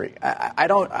industry? I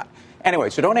don't.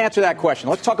 Anyway, so don't answer that question.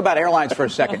 Let's talk about airlines for a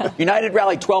second. United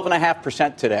rallied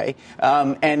 12.5% today,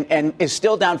 and is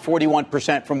still down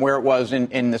 41% from where it was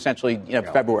in essentially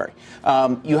February.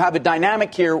 You have a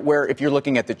dynamic here where, if you're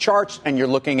looking at the charts and you're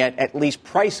looking at least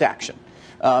price action,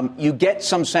 you get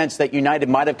some sense that United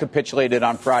might have capitulated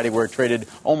on Friday, where it traded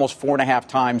almost 4.5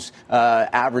 times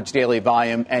average daily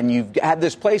volume. And you've had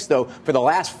this place, though, for the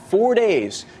last 4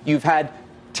 days, you've had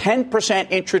 10%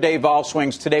 intraday vol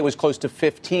swings. Today was close to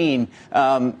 15.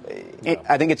 I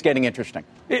think it's getting interesting.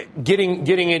 Getting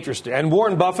interested. And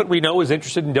Warren Buffett, we know, is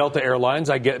interested in Delta Airlines.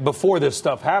 I get before this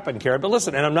stuff happened, Karen. But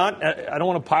listen, and I don't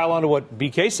want to pile on to what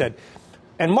BK said.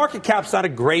 And market cap's not a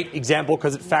great example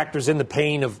because it factors in the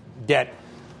pain of debt.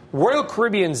 Royal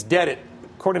Caribbean's debt,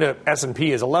 according to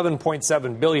S&P, is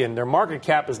 $11.7 billion. Their market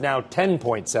cap is now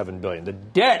 $10.7 billion. The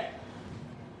debt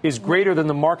is greater than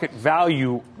the market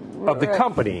value of the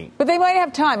company. But they might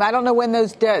have time. I don't know when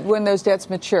those debts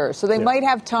mature. So they might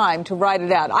have time to ride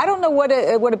it out. I don't know what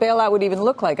a bailout would even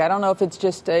look like. I don't know if it's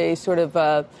just a sort of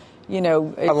a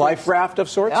life raft of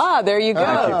sorts. There you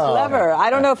go. Clever. I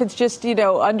don't know if it's just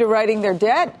underwriting their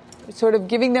debt, sort of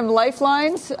giving them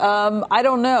lifelines. I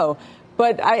don't know.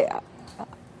 But I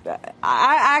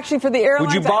actually, for the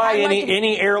airlines, would you buy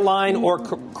any airline or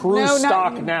cruise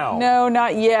stock now? No,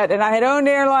 not yet. And I had owned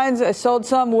airlines. I sold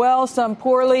some well, some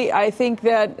poorly. I think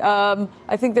that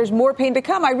there's more pain to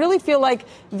come. I really feel like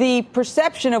the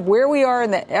perception of where we are in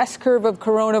the S curve of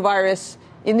coronavirus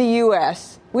in the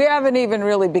U.S., we haven't even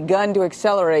really begun to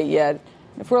accelerate yet.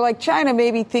 If we're like China,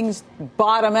 maybe things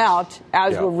bottom out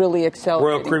as we're really accelerating.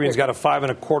 Royal Caribbean's got a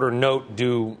 5.25 note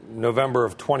due November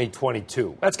of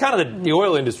 2022. That's kind of the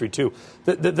oil industry, too.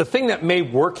 The thing that may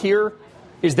work here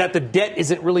is that the debt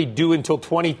isn't really due until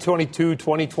 2022,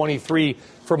 2023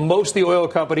 for most of the oil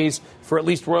companies, for at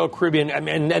least Royal Caribbean.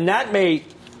 And that may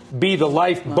be the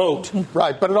lifeboat.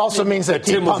 Right, but it also means they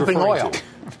keep pumping oil.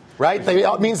 Right?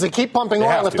 It means they keep pumping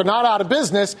oil. If they're not out of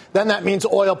business, then that means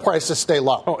oil prices stay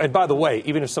low. Oh, and by the way,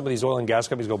 even if some of these oil and gas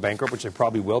companies go bankrupt, which they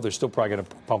probably will, they're still probably going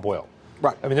to pump oil.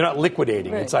 Right. I mean, they're not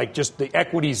liquidating. Right. It's like just the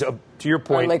equities, to your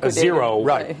point, a zero.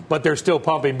 Right. But they're still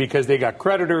pumping because they got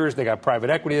creditors, they got private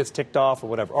equity that's ticked off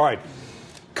or whatever. All right.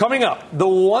 Coming up, the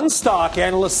one stock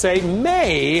analysts say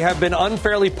may have been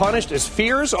unfairly punished as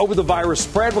fears over the virus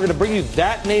spread. We're going to bring you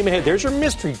that name ahead. There's your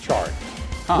mystery chart.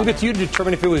 Leave it to you to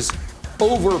determine if it was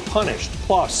over-punished.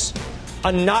 Plus,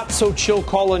 a not-so-chill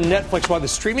call on Netflix why the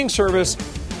streaming service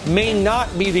may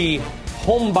not be the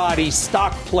homebody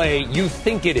stock play you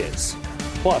think it is.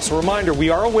 Plus, a reminder,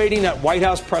 we are awaiting that White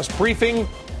House press briefing.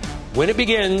 When it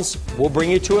begins, we'll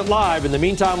bring you to it live. In the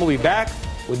meantime, we'll be back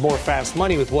with more Fast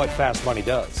Money with what Fast Money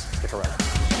does. Stick around.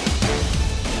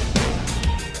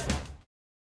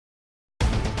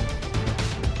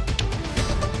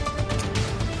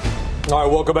 All right,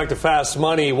 welcome back to Fast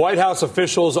Money. White House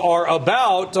officials are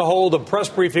about to hold a press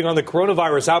briefing on the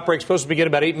coronavirus outbreak. Supposed to begin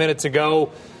about 8 minutes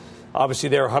ago. Obviously,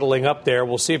 they're huddling up there.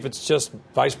 We'll see if it's just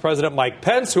Vice President Mike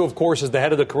Pence, who, of course, is the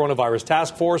head of the coronavirus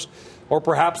task force, or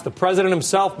perhaps the president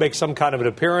himself makes some kind of an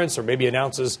appearance or maybe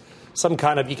announces some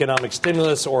kind of economic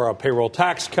stimulus or a payroll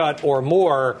tax cut or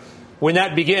more. When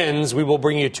that begins, we will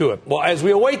bring you to it. Well, as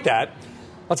we await that,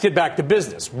 let's get back to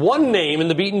business. One name in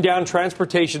the beaten-down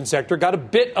transportation sector got a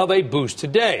bit of a boost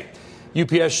today.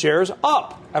 UPS shares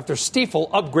up after Stifel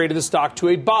upgraded the stock to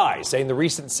a buy, saying the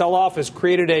recent sell-off has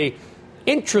created a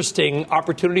interesting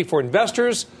opportunity for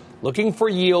investors looking for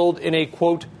yield in a,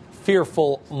 quote,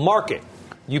 fearful market.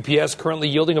 UPS currently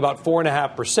yielding about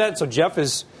 4.5%. So, Jeff,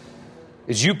 is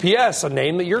UPS a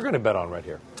name that you're going to bet on right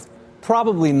here?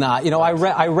 Probably not.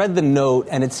 I read the note,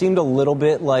 and it seemed a little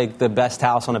bit like the best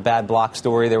house on a bad block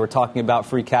story. They were talking about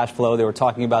free cash flow. They were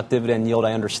talking about dividend yield.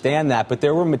 I understand that. But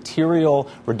there were material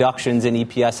reductions in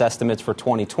EPS estimates for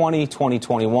 2020,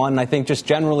 2021. And I think just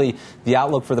generally the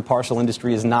outlook for the parcel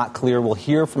industry is not clear. We'll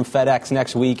hear from FedEx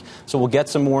next week, so we'll get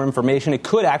some more information. It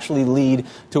could actually lead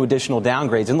to additional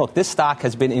downgrades. And look, this stock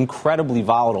has been incredibly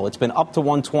volatile. It's been up to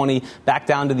 120, back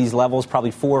down to these levels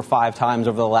probably 4 or 5 times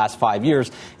over the last 5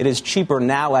 years. It is cheaper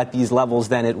now at these levels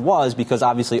than it was because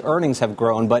obviously earnings have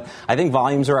grown. But I think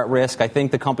volumes are at risk. I think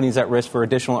the company's at risk for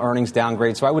additional earnings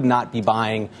downgrades. So I would not be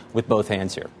buying with both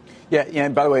hands here. Yeah,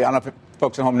 and by the way, I don't know if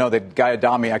folks at home know that Guy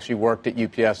Adami actually worked at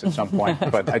UPS at some point,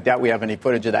 but I doubt we have any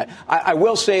footage of that. I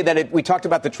will say that we talked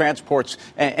about the transports,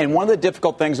 and one of the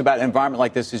difficult things about an environment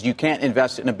like this is you can't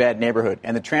invest in a bad neighborhood.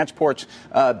 And the transports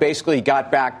basically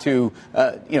got back to,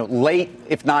 late,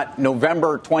 if not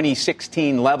November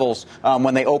 2016 levels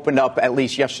when they opened up at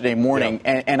least yesterday morning.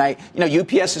 Yeah. And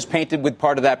UPS is painted with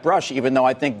part of that brush, even though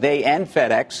I think they and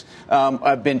FedEx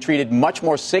have been treated much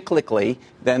more cyclically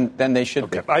than they should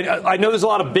be. I know there's a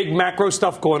lot of big macro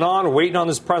stuff going on. We're waiting on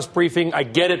this press briefing. I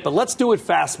get it. But let's do what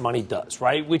Fast Money does,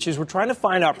 right? Which is we're trying to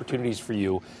find opportunities for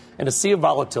you. And to see a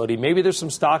volatility, maybe there's some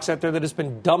stocks out there that has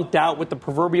been dumped out with the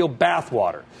proverbial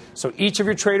bathwater. So each of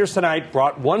your traders tonight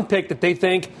brought one pick that they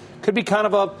think could be kind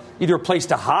of either a place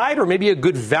to hide or maybe a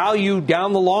good value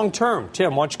down the long term.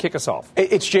 Tim, why don't you kick us off?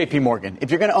 It's J.P. Morgan. If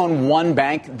you're going to own one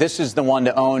bank, this is the one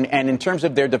to own. And in terms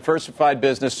of their diversified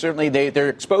business, certainly their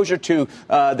exposure to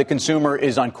the consumer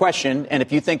is unquestioned. And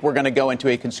if you think we're going to go into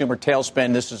a consumer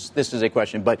tailspin, this is a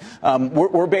question. But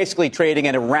we're basically trading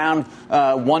at around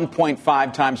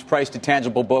 1.5 times price to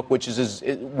tangible book, which is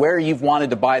where you've wanted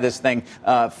to buy this thing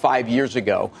 5 years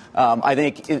ago. I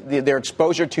think their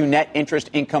exposure to net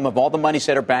interest income of all the money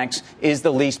center banks is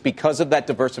the least because of that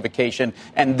diversification.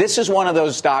 And this is one of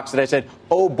those stocks that I said,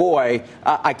 oh, boy,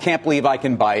 I can't believe I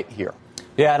can buy it here.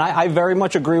 Yeah, and I very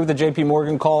much agree with the J.P.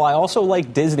 Morgan call. I also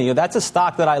like Disney. That's a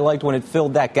stock that I liked when it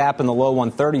filled that gap in the low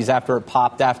 130s after it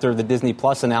popped after the Disney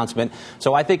Plus announcement.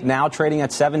 So I think now trading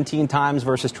at 17 times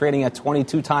versus trading at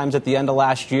 22 times at the end of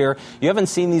last year. You haven't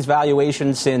seen these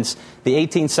valuations since the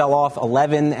 18 sell-off,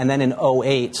 11, and then in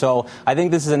 08. So I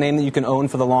think this is a name that you can own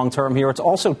for the long term here. It's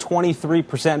also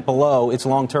 23% below its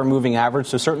long-term moving average,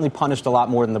 so certainly punished a lot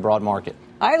more than the broad market.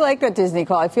 I like that Disney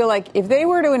call. I feel like if they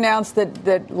were to announce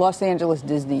that Los Angeles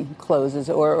Disney closes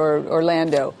or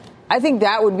Orlando, I think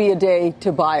that would be a day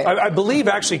to buy it. I believe,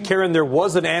 actually, Karen, there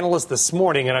was an analyst this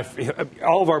morning, and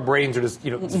all of our brains are just,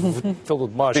 filled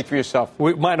with mush. Speak for yourself.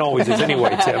 Mine always is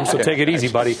anyway, Tim, so take it easy,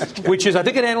 buddy. Which is, I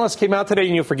think an analyst came out today,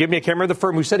 and you'll forgive me, I can't remember the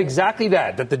firm, who said exactly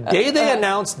that the day they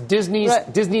announced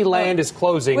Disneyland is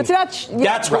closing,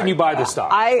 that's when you buy the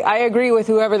stock. I agree with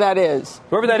whoever that is.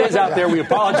 Whoever that is out there, we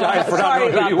apologize for not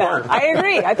knowing who you were. I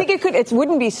agree. I think it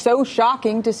wouldn't be so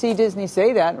shocking to see Disney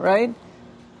say that, right?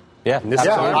 Yeah,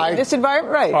 this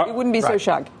environment, right. It wouldn't be so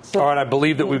shocking. All right, I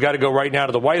believe that we've got to go right now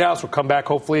to the White House. We'll come back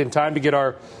hopefully in time to get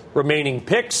our remaining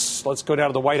picks. Let's go down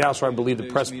to the White House where I believe the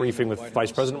press briefing with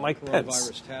Vice President Mike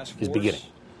Pence is beginning.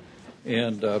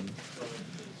 And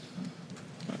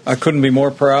I couldn't be more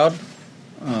proud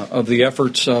of the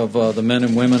efforts of the men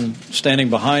and women standing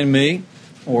behind me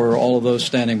or all of those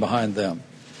standing behind them.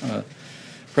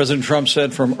 President Trump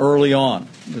said from early on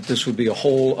that this would be a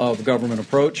whole-of-government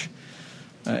approach.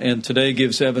 And today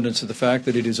gives evidence of the fact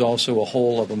that it is also a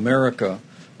whole-of-America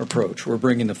approach. We're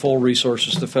bringing the full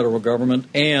resources to the federal government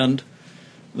and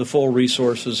the full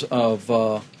resources of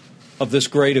this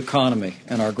great economy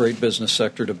and our great business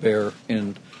sector to bear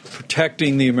in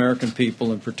protecting the American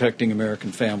people and protecting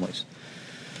American families.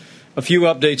 A few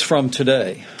updates from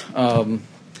today.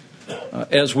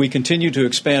 As we continue to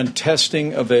expand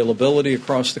testing availability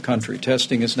across the country,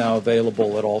 testing is now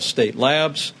available at all state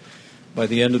labs. By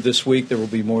the end of this week, there will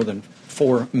be more than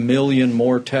 4 million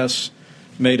more tests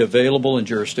made available in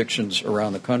jurisdictions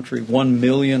around the country. 1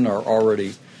 million are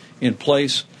already in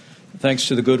place. Thanks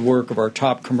to the good work of our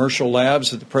top commercial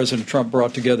labs that the President Trump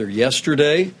brought together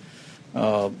yesterday,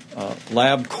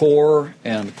 LabCorp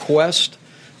and Quest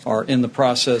are in the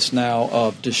process now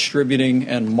of distributing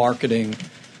and marketing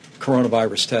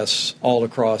coronavirus tests all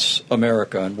across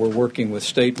America. And we're working with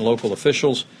state and local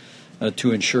officials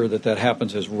to ensure that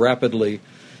happens as rapidly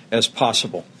as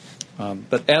possible.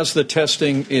 But as the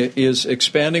testing is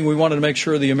expanding, we wanted to make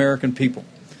sure the American people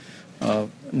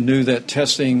knew that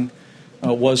testing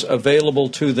was available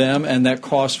to them and that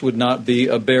cost would not be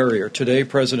a barrier. Today,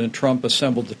 President Trump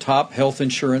assembled the top health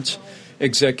insurance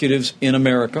executives in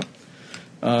America.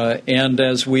 And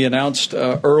as we announced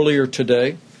earlier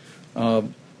today,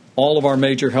 All of our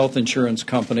major health insurance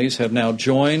companies have now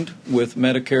joined with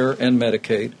Medicare and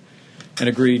Medicaid and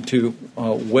agreed to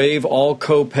waive all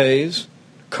co-pays,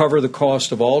 cover the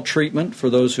cost of all treatment for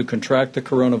those who contract the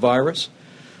coronavirus.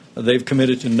 They've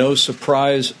committed to no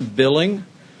surprise billing,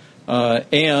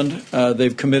 and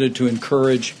they've committed to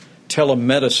encourage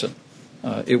telemedicine.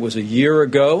 It was a year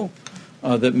ago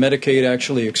that Medicaid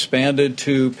actually expanded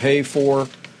to pay for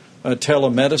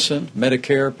telemedicine.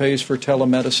 Medicare pays for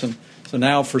telemedicine. So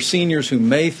now for seniors who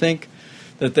may think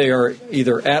that they are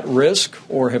either at risk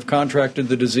or have contracted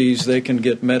the disease, they can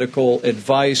get medical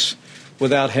advice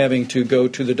without having to go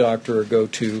to the doctor or go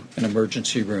to an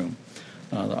emergency room.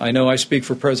 I know I speak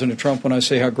for President Trump when I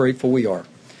say how grateful we are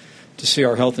to see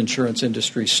our health insurance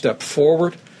industry step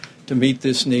forward to meet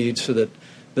this need so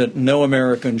that no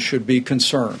American should be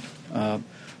concerned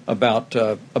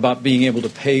about being able to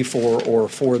pay for or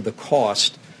afford the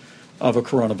cost of a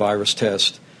coronavirus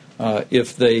test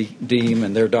if they deem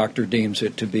and their doctor deems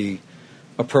it to be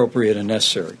appropriate and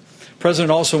necessary. The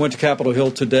President also went to Capitol Hill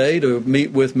today to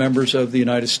meet with members of the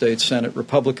United States Senate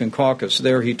Republican caucus.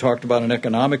 There he talked about an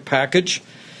economic package,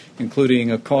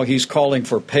 including he's calling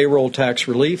for payroll tax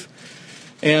relief.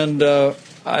 And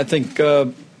I think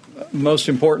most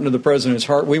important to the President's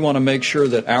heart, we want to make sure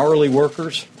that hourly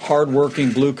workers,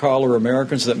 hardworking blue-collar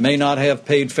Americans that may not have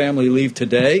paid family leave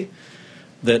today,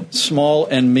 that small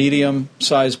and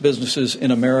medium-sized businesses in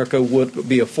America would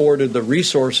be afforded the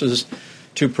resources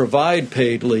to provide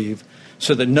paid leave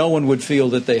so that no one would feel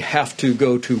that they have to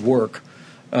go to work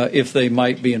if they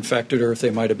might be infected or if they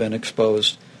might have been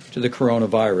exposed to the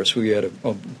coronavirus. We had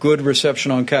a good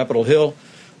reception on Capitol Hill.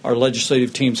 Our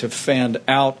legislative teams have fanned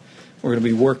out. We're going to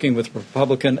be working with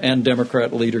Republican and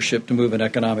Democrat leadership to move an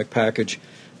economic package.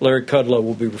 Larry Kudlow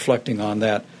will be reflecting on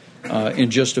that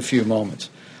in just a few moments.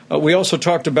 We also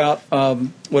talked about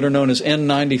what are known as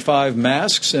N95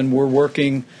 masks, and we're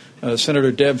working,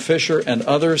 Senator Deb Fischer and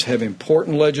others have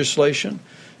important legislation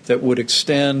that would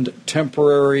extend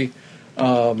temporary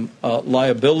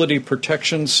liability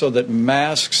protections so that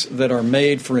masks that are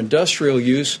made for industrial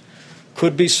use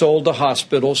could be sold to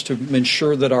hospitals to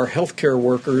ensure that our healthcare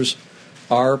workers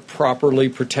are properly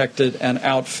protected and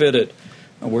outfitted.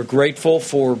 We're grateful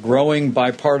for growing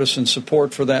bipartisan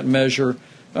support for that measure,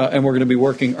 and we're going to be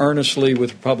working earnestly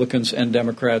with Republicans and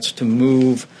Democrats to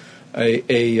move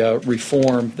a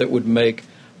reform that would make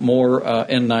more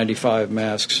N95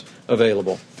 masks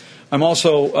available. I'm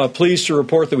also pleased to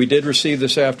report that we did receive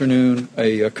this afternoon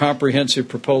a comprehensive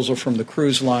proposal from the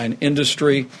cruise line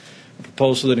industry, a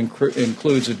proposal that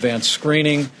includes advanced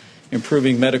screening,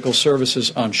 improving medical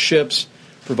services on ships,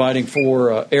 providing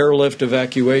for airlift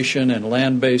evacuation and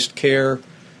land-based care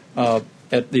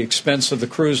at the expense of the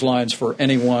cruise lines for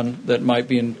anyone that might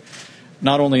be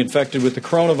not only infected with the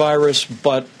coronavirus,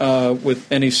 but with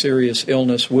any serious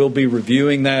illness. We'll be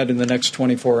reviewing that in the next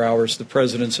 24 hours. The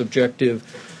President's objective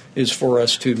is for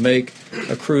us to make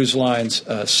cruise lines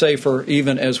safer,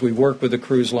 even as we work with the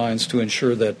cruise lines to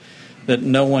ensure that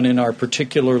no one in our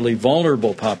particularly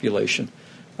vulnerable population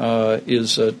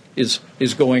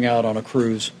is going out on a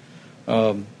cruise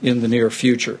in the near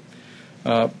future.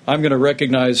 I'm going to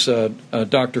recognize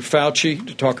Dr. Fauci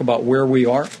to talk about where we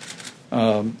are.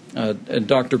 And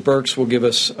Dr. Birx will give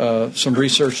us some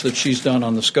research that she's done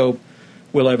on the scope.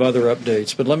 We'll have other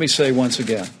updates. But let me say once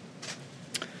again,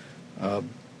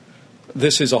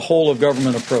 this is a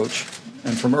whole-of-government approach.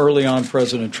 And from early on,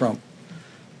 President Trump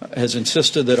has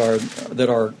insisted that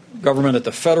our government at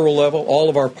the federal level, all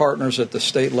of our partners at the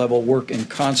state level, work in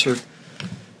concert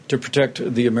to protect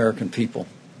the American people.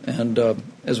 And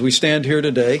as we stand here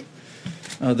today,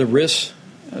 the risk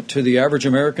to the average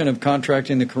American of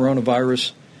contracting the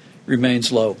coronavirus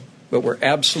remains low. But we're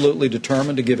absolutely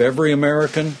determined to give every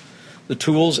American the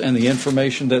tools and the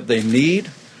information that they need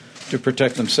to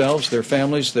protect themselves, their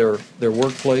families, their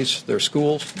workplace, their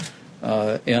schools,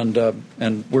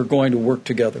 and we're going to work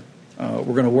together. We're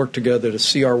going to work together to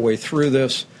see our way through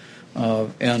this,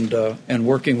 and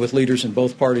working with leaders in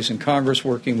both parties in Congress,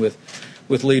 working with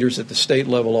leaders at the state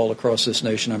level all across this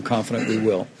nation. I'm confident we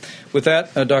will. With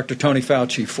that, Dr. Tony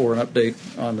Fauci for an update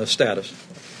on the status.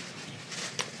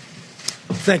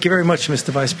 Thank you very much, Mr.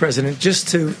 Vice President. Just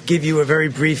to give you a very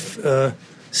brief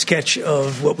sketch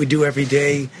of what we do every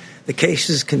day, the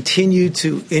cases continue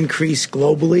to increase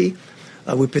globally.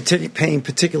 We're paying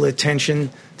particular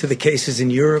attention to the cases in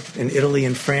Europe and Italy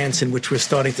and France, in which we're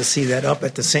starting to see that up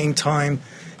at the same time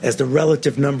as the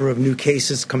relative number of new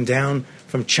cases come down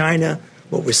from China.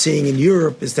 What we're seeing in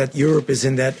Europe is that Europe is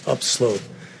in that upslope.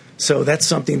 So that's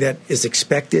something that is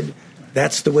expected.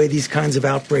 That's the way these kinds of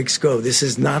outbreaks go. This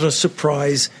is not a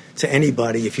surprise to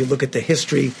anybody. If you look at the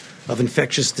history of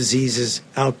infectious diseases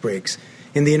outbreaks.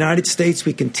 In the United States,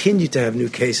 we continue to have new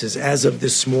cases. As of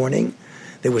this morning,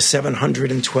 there were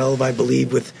 712, I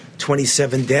believe, with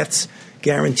 27 deaths.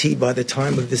 Guaranteed by the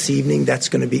time of this evening, that's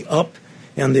going to be up,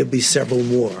 and there'll be several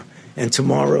more. And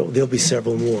tomorrow, there'll be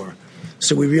several more.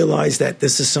 So we realize that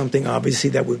this is something,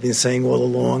 obviously, that we've been saying all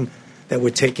along, that we're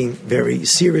taking very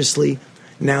seriously.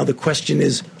 Now the question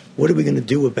is, what are we going to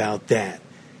do about that?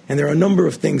 And there are a number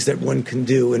of things that one can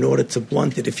do in order to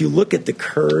blunt it. If you look at the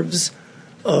curves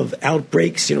of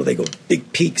outbreaks, they go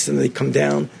big peaks and they come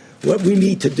down. What we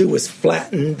need to do is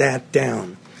flatten that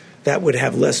down. That would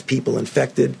have less people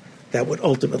infected. That would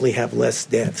ultimately have less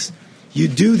deaths. You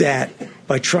do that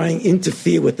by trying to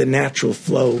interfere with the natural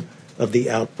flow of the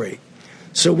outbreak.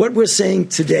 So what we're saying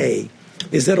today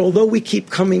is that although we keep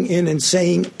coming in and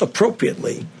saying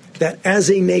appropriately that as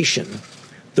a nation,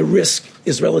 the risk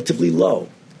is relatively low,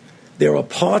 there are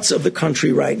parts of the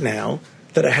country right now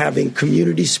that are having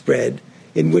community spread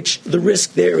in which the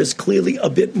risk there is clearly a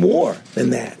bit more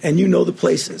than that. And you know the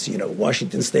places,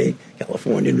 Washington State,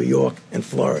 California, New York, and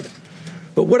Florida.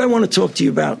 But what I want to talk to you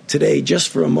about today, just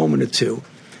for a moment or two,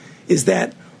 is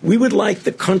that we would like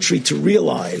the country to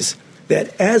realize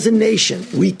that as a nation,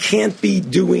 we can't be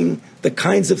doing the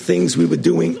kinds of things we were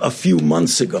doing a few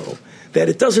months ago, that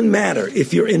it doesn't matter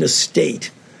if you're in a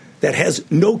state that has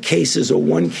no cases or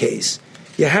one case.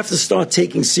 You have to start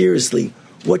taking seriously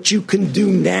what you can do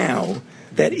now,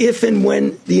 that if and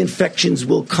when the infections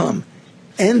will come,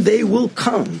 and they will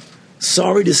come,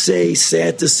 sorry to say,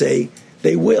 sad to say,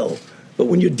 they will. But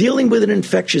when you're dealing with an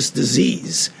infectious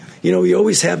disease, we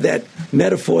always have that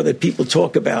metaphor that people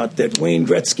talk about, that Wayne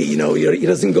Gretzky, he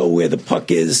doesn't go where the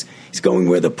puck is, he's going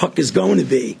where the puck is going to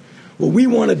be. Well, we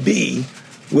want to be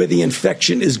where the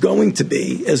infection is going to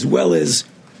be as well as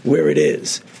where it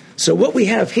is. So what we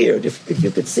have here, if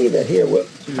you could see that here,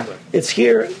 it's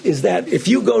here is that if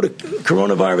you go to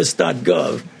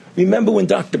coronavirus.gov, remember when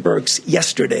Dr. Birx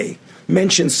yesterday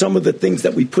mentioned some of the things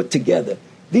that we put together.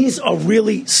 These are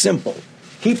really simple.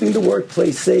 Keeping the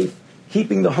workplace safe,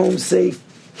 keeping the home safe,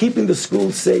 keeping the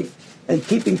schools safe, and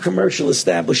keeping commercial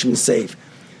establishments safe.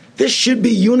 This should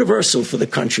be universal for the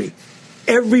country.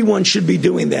 Everyone should be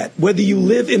doing that, whether you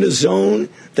live in a zone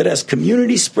that has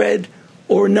community spread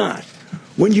or not.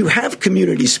 When you have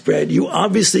community spread, you're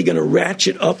obviously going to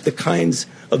ratchet up the kinds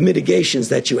of mitigations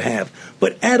that you have.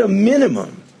 But at a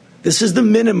minimum, this is the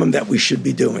minimum that we should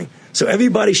be doing. So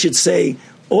everybody should say,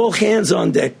 all hands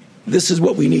on deck, this is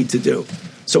what we need to do.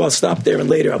 So I'll stop there, and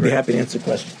later I'll be happy to answer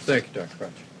questions. Thank you, Dr.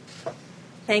 Fauci.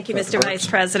 Thank you, Mr. Vice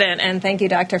President, and thank you,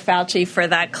 Dr. Fauci, for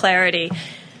that clarity.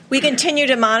 We continue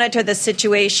to monitor the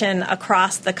situation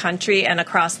across the country and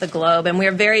across the globe, and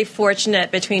we're very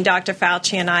fortunate between Dr.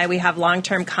 Fauci and I. We have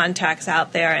long-term contacts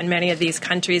out there in many of these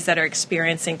countries that are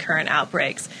experiencing current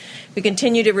outbreaks. We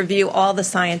continue to review all the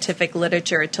scientific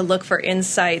literature to look for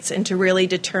insights and to really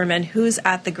determine who's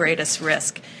at the greatest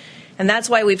risk. And that's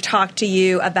why we've talked to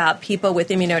you about people with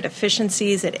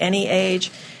immunodeficiencies at any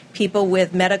age, people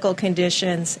with medical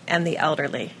conditions, and the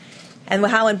elderly, and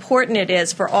how important it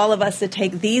is for all of us to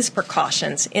take these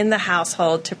precautions in the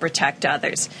household to protect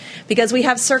others. Because we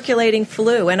have circulating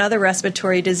flu and other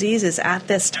respiratory diseases at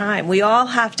this time. We all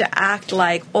have to act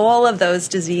like all of those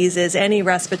diseases, any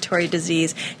respiratory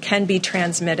disease, can be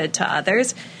transmitted to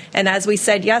others. And as we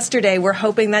said yesterday, we're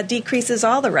hoping that decreases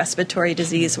all the respiratory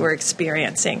disease we're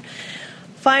experiencing.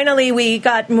 Finally, we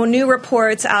got new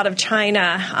reports out of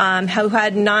China who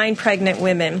had 9 pregnant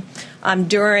women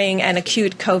during an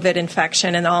acute COVID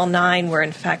infection, and all 9 were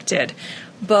infected.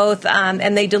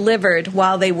 And they delivered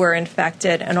while they were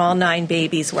infected, and all 9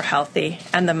 babies were healthy,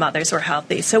 and the mothers were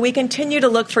healthy. So we continue to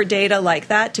look for data like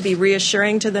that to be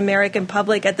reassuring to the American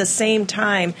public, at the same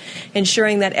time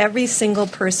ensuring that every single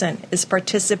person is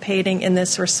participating in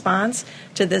this response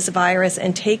to this virus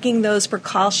and taking those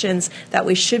precautions that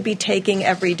we should be taking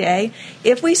every day.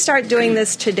 If we start doing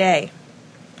this today,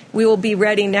 we will be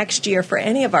ready next year for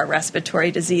any of our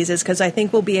respiratory diseases, because I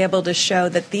think we'll be able to show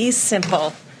that these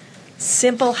simple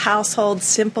household,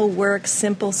 simple work,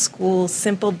 simple school,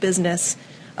 simple business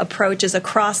approaches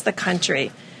across the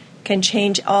country can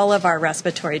change all of our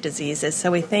respiratory diseases.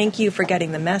 So we thank you for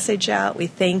getting the message out. We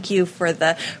thank you for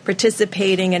the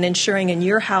participating and ensuring in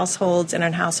your households and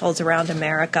in households around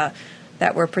America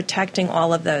that we're protecting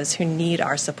all of those who need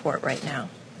our support right now.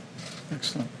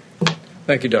 Excellent.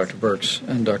 Thank you, Dr. Birx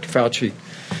and Dr. Fauci.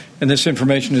 And this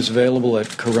information is available at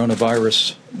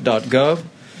coronavirus.gov.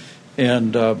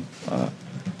 And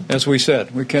as we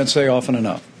said, we can't say often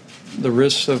enough, the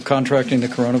risk of contracting the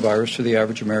coronavirus to the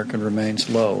average American remains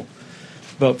low.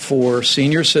 But for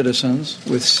senior citizens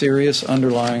with serious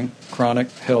underlying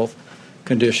chronic health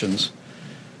conditions,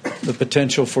 the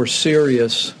potential for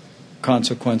serious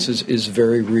consequences is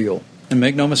very real. And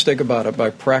make no mistake about it,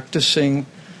 by practicing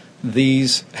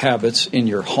these habits in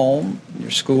your home, in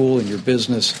your school, in your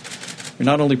business, you're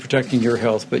not only protecting your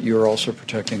health, but you're also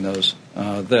protecting those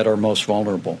that are most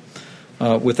vulnerable.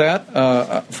 With that,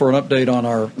 for an update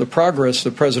on the progress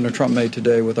that President Trump made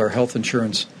today with our health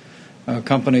insurance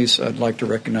companies, I'd like to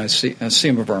recognize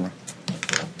Seema Verma.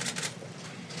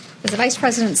 As the Vice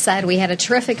President said, we had a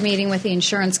terrific meeting with the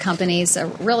insurance companies, a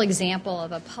real example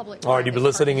of a public... All right, you've been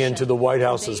listening in to the White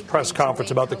House's press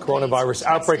conference about the coronavirus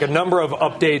outbreak. A number of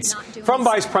updates from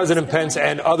Vice President Pence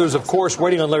and others, of course,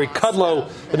 waiting on Larry Kudlow,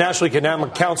 the National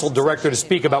Economic Council director, to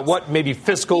speak about what maybe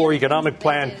fiscal or economic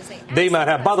plan they might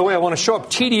have. By the way, I want to show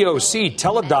up TDOC,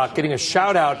 Teladoc getting a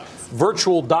shout-out,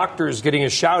 virtual doctors getting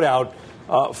a shout-out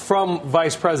from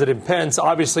Vice President Pence.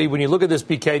 Obviously, when you look at this,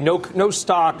 BK, no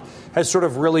stock has sort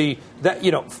of really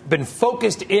been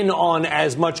focused in on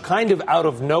as much, kind of out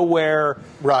of nowhere.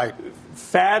 Right.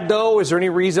 Fad, though? Is there any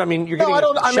reason? I mean, you're getting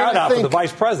a shout-out from the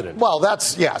vice president. Well,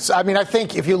 yes. I mean, I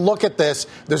think if you look at this,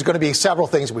 there's going to be several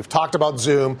things. We've talked about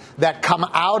Zoom that come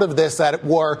out of this that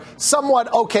were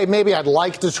somewhat, okay, maybe I'd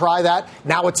like to try that.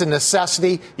 Now it's a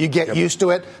necessity. You get used to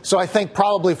it. So I think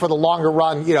probably for the longer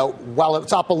run, while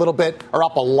it's up a little bit or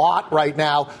up a lot right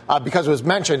now, because it was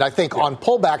mentioned, I think on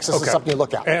pullbacks, this is something you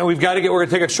look at. And we're going to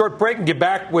take a short break and get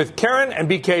back with Karen and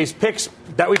BK's picks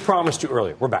that we promised you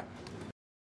earlier. We're back.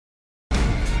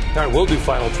 All right, we'll do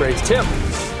final trades. Tim.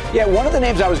 Yeah, one of the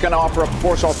names I was going to offer up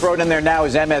before, so I'll throw it in there now,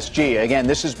 is MSG. Again,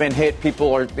 this has been hit.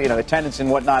 People are, attendance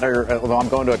and whatnot although I'm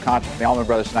going to a concert with the Allman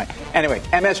Brothers tonight. Anyway,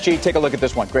 MSG, take a look at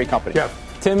this one. Great company. Yeah.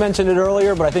 Tim mentioned it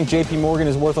earlier, but I think J.P. Morgan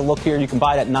is worth a look here. You can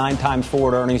buy it at 9 times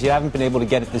forward earnings. You haven't been able to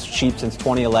get it this cheap since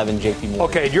 2011, J.P. Morgan.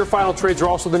 Okay, and your final trades are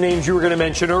also the names you were going to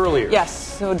mention earlier. Yes,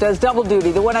 so it does double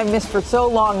duty. The one I missed for so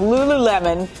long,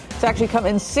 Lululemon. It's actually come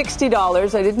in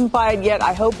 $60. I didn't buy it yet.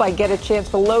 I hope I get a chance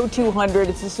below $200.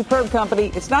 It's a superb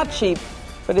company. It's not cheap,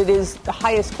 but it is the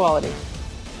highest quality.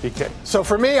 BK. So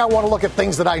for me, I want to look at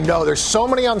things that I know. There's so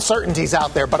many uncertainties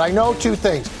out there, but I know two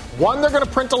things. One, they're going to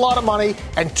print a lot of money,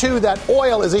 and two, that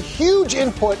oil is a huge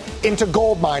input into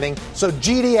gold mining. So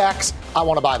GDX, I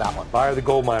want to buy that one. Buy the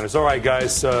gold miners. All right,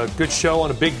 guys, good show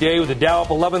on a big day with the Dow up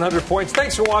 1,100 points.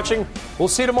 Thanks for watching. We'll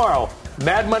see you tomorrow.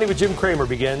 Mad Money with Jim Cramer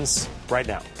begins right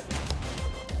now.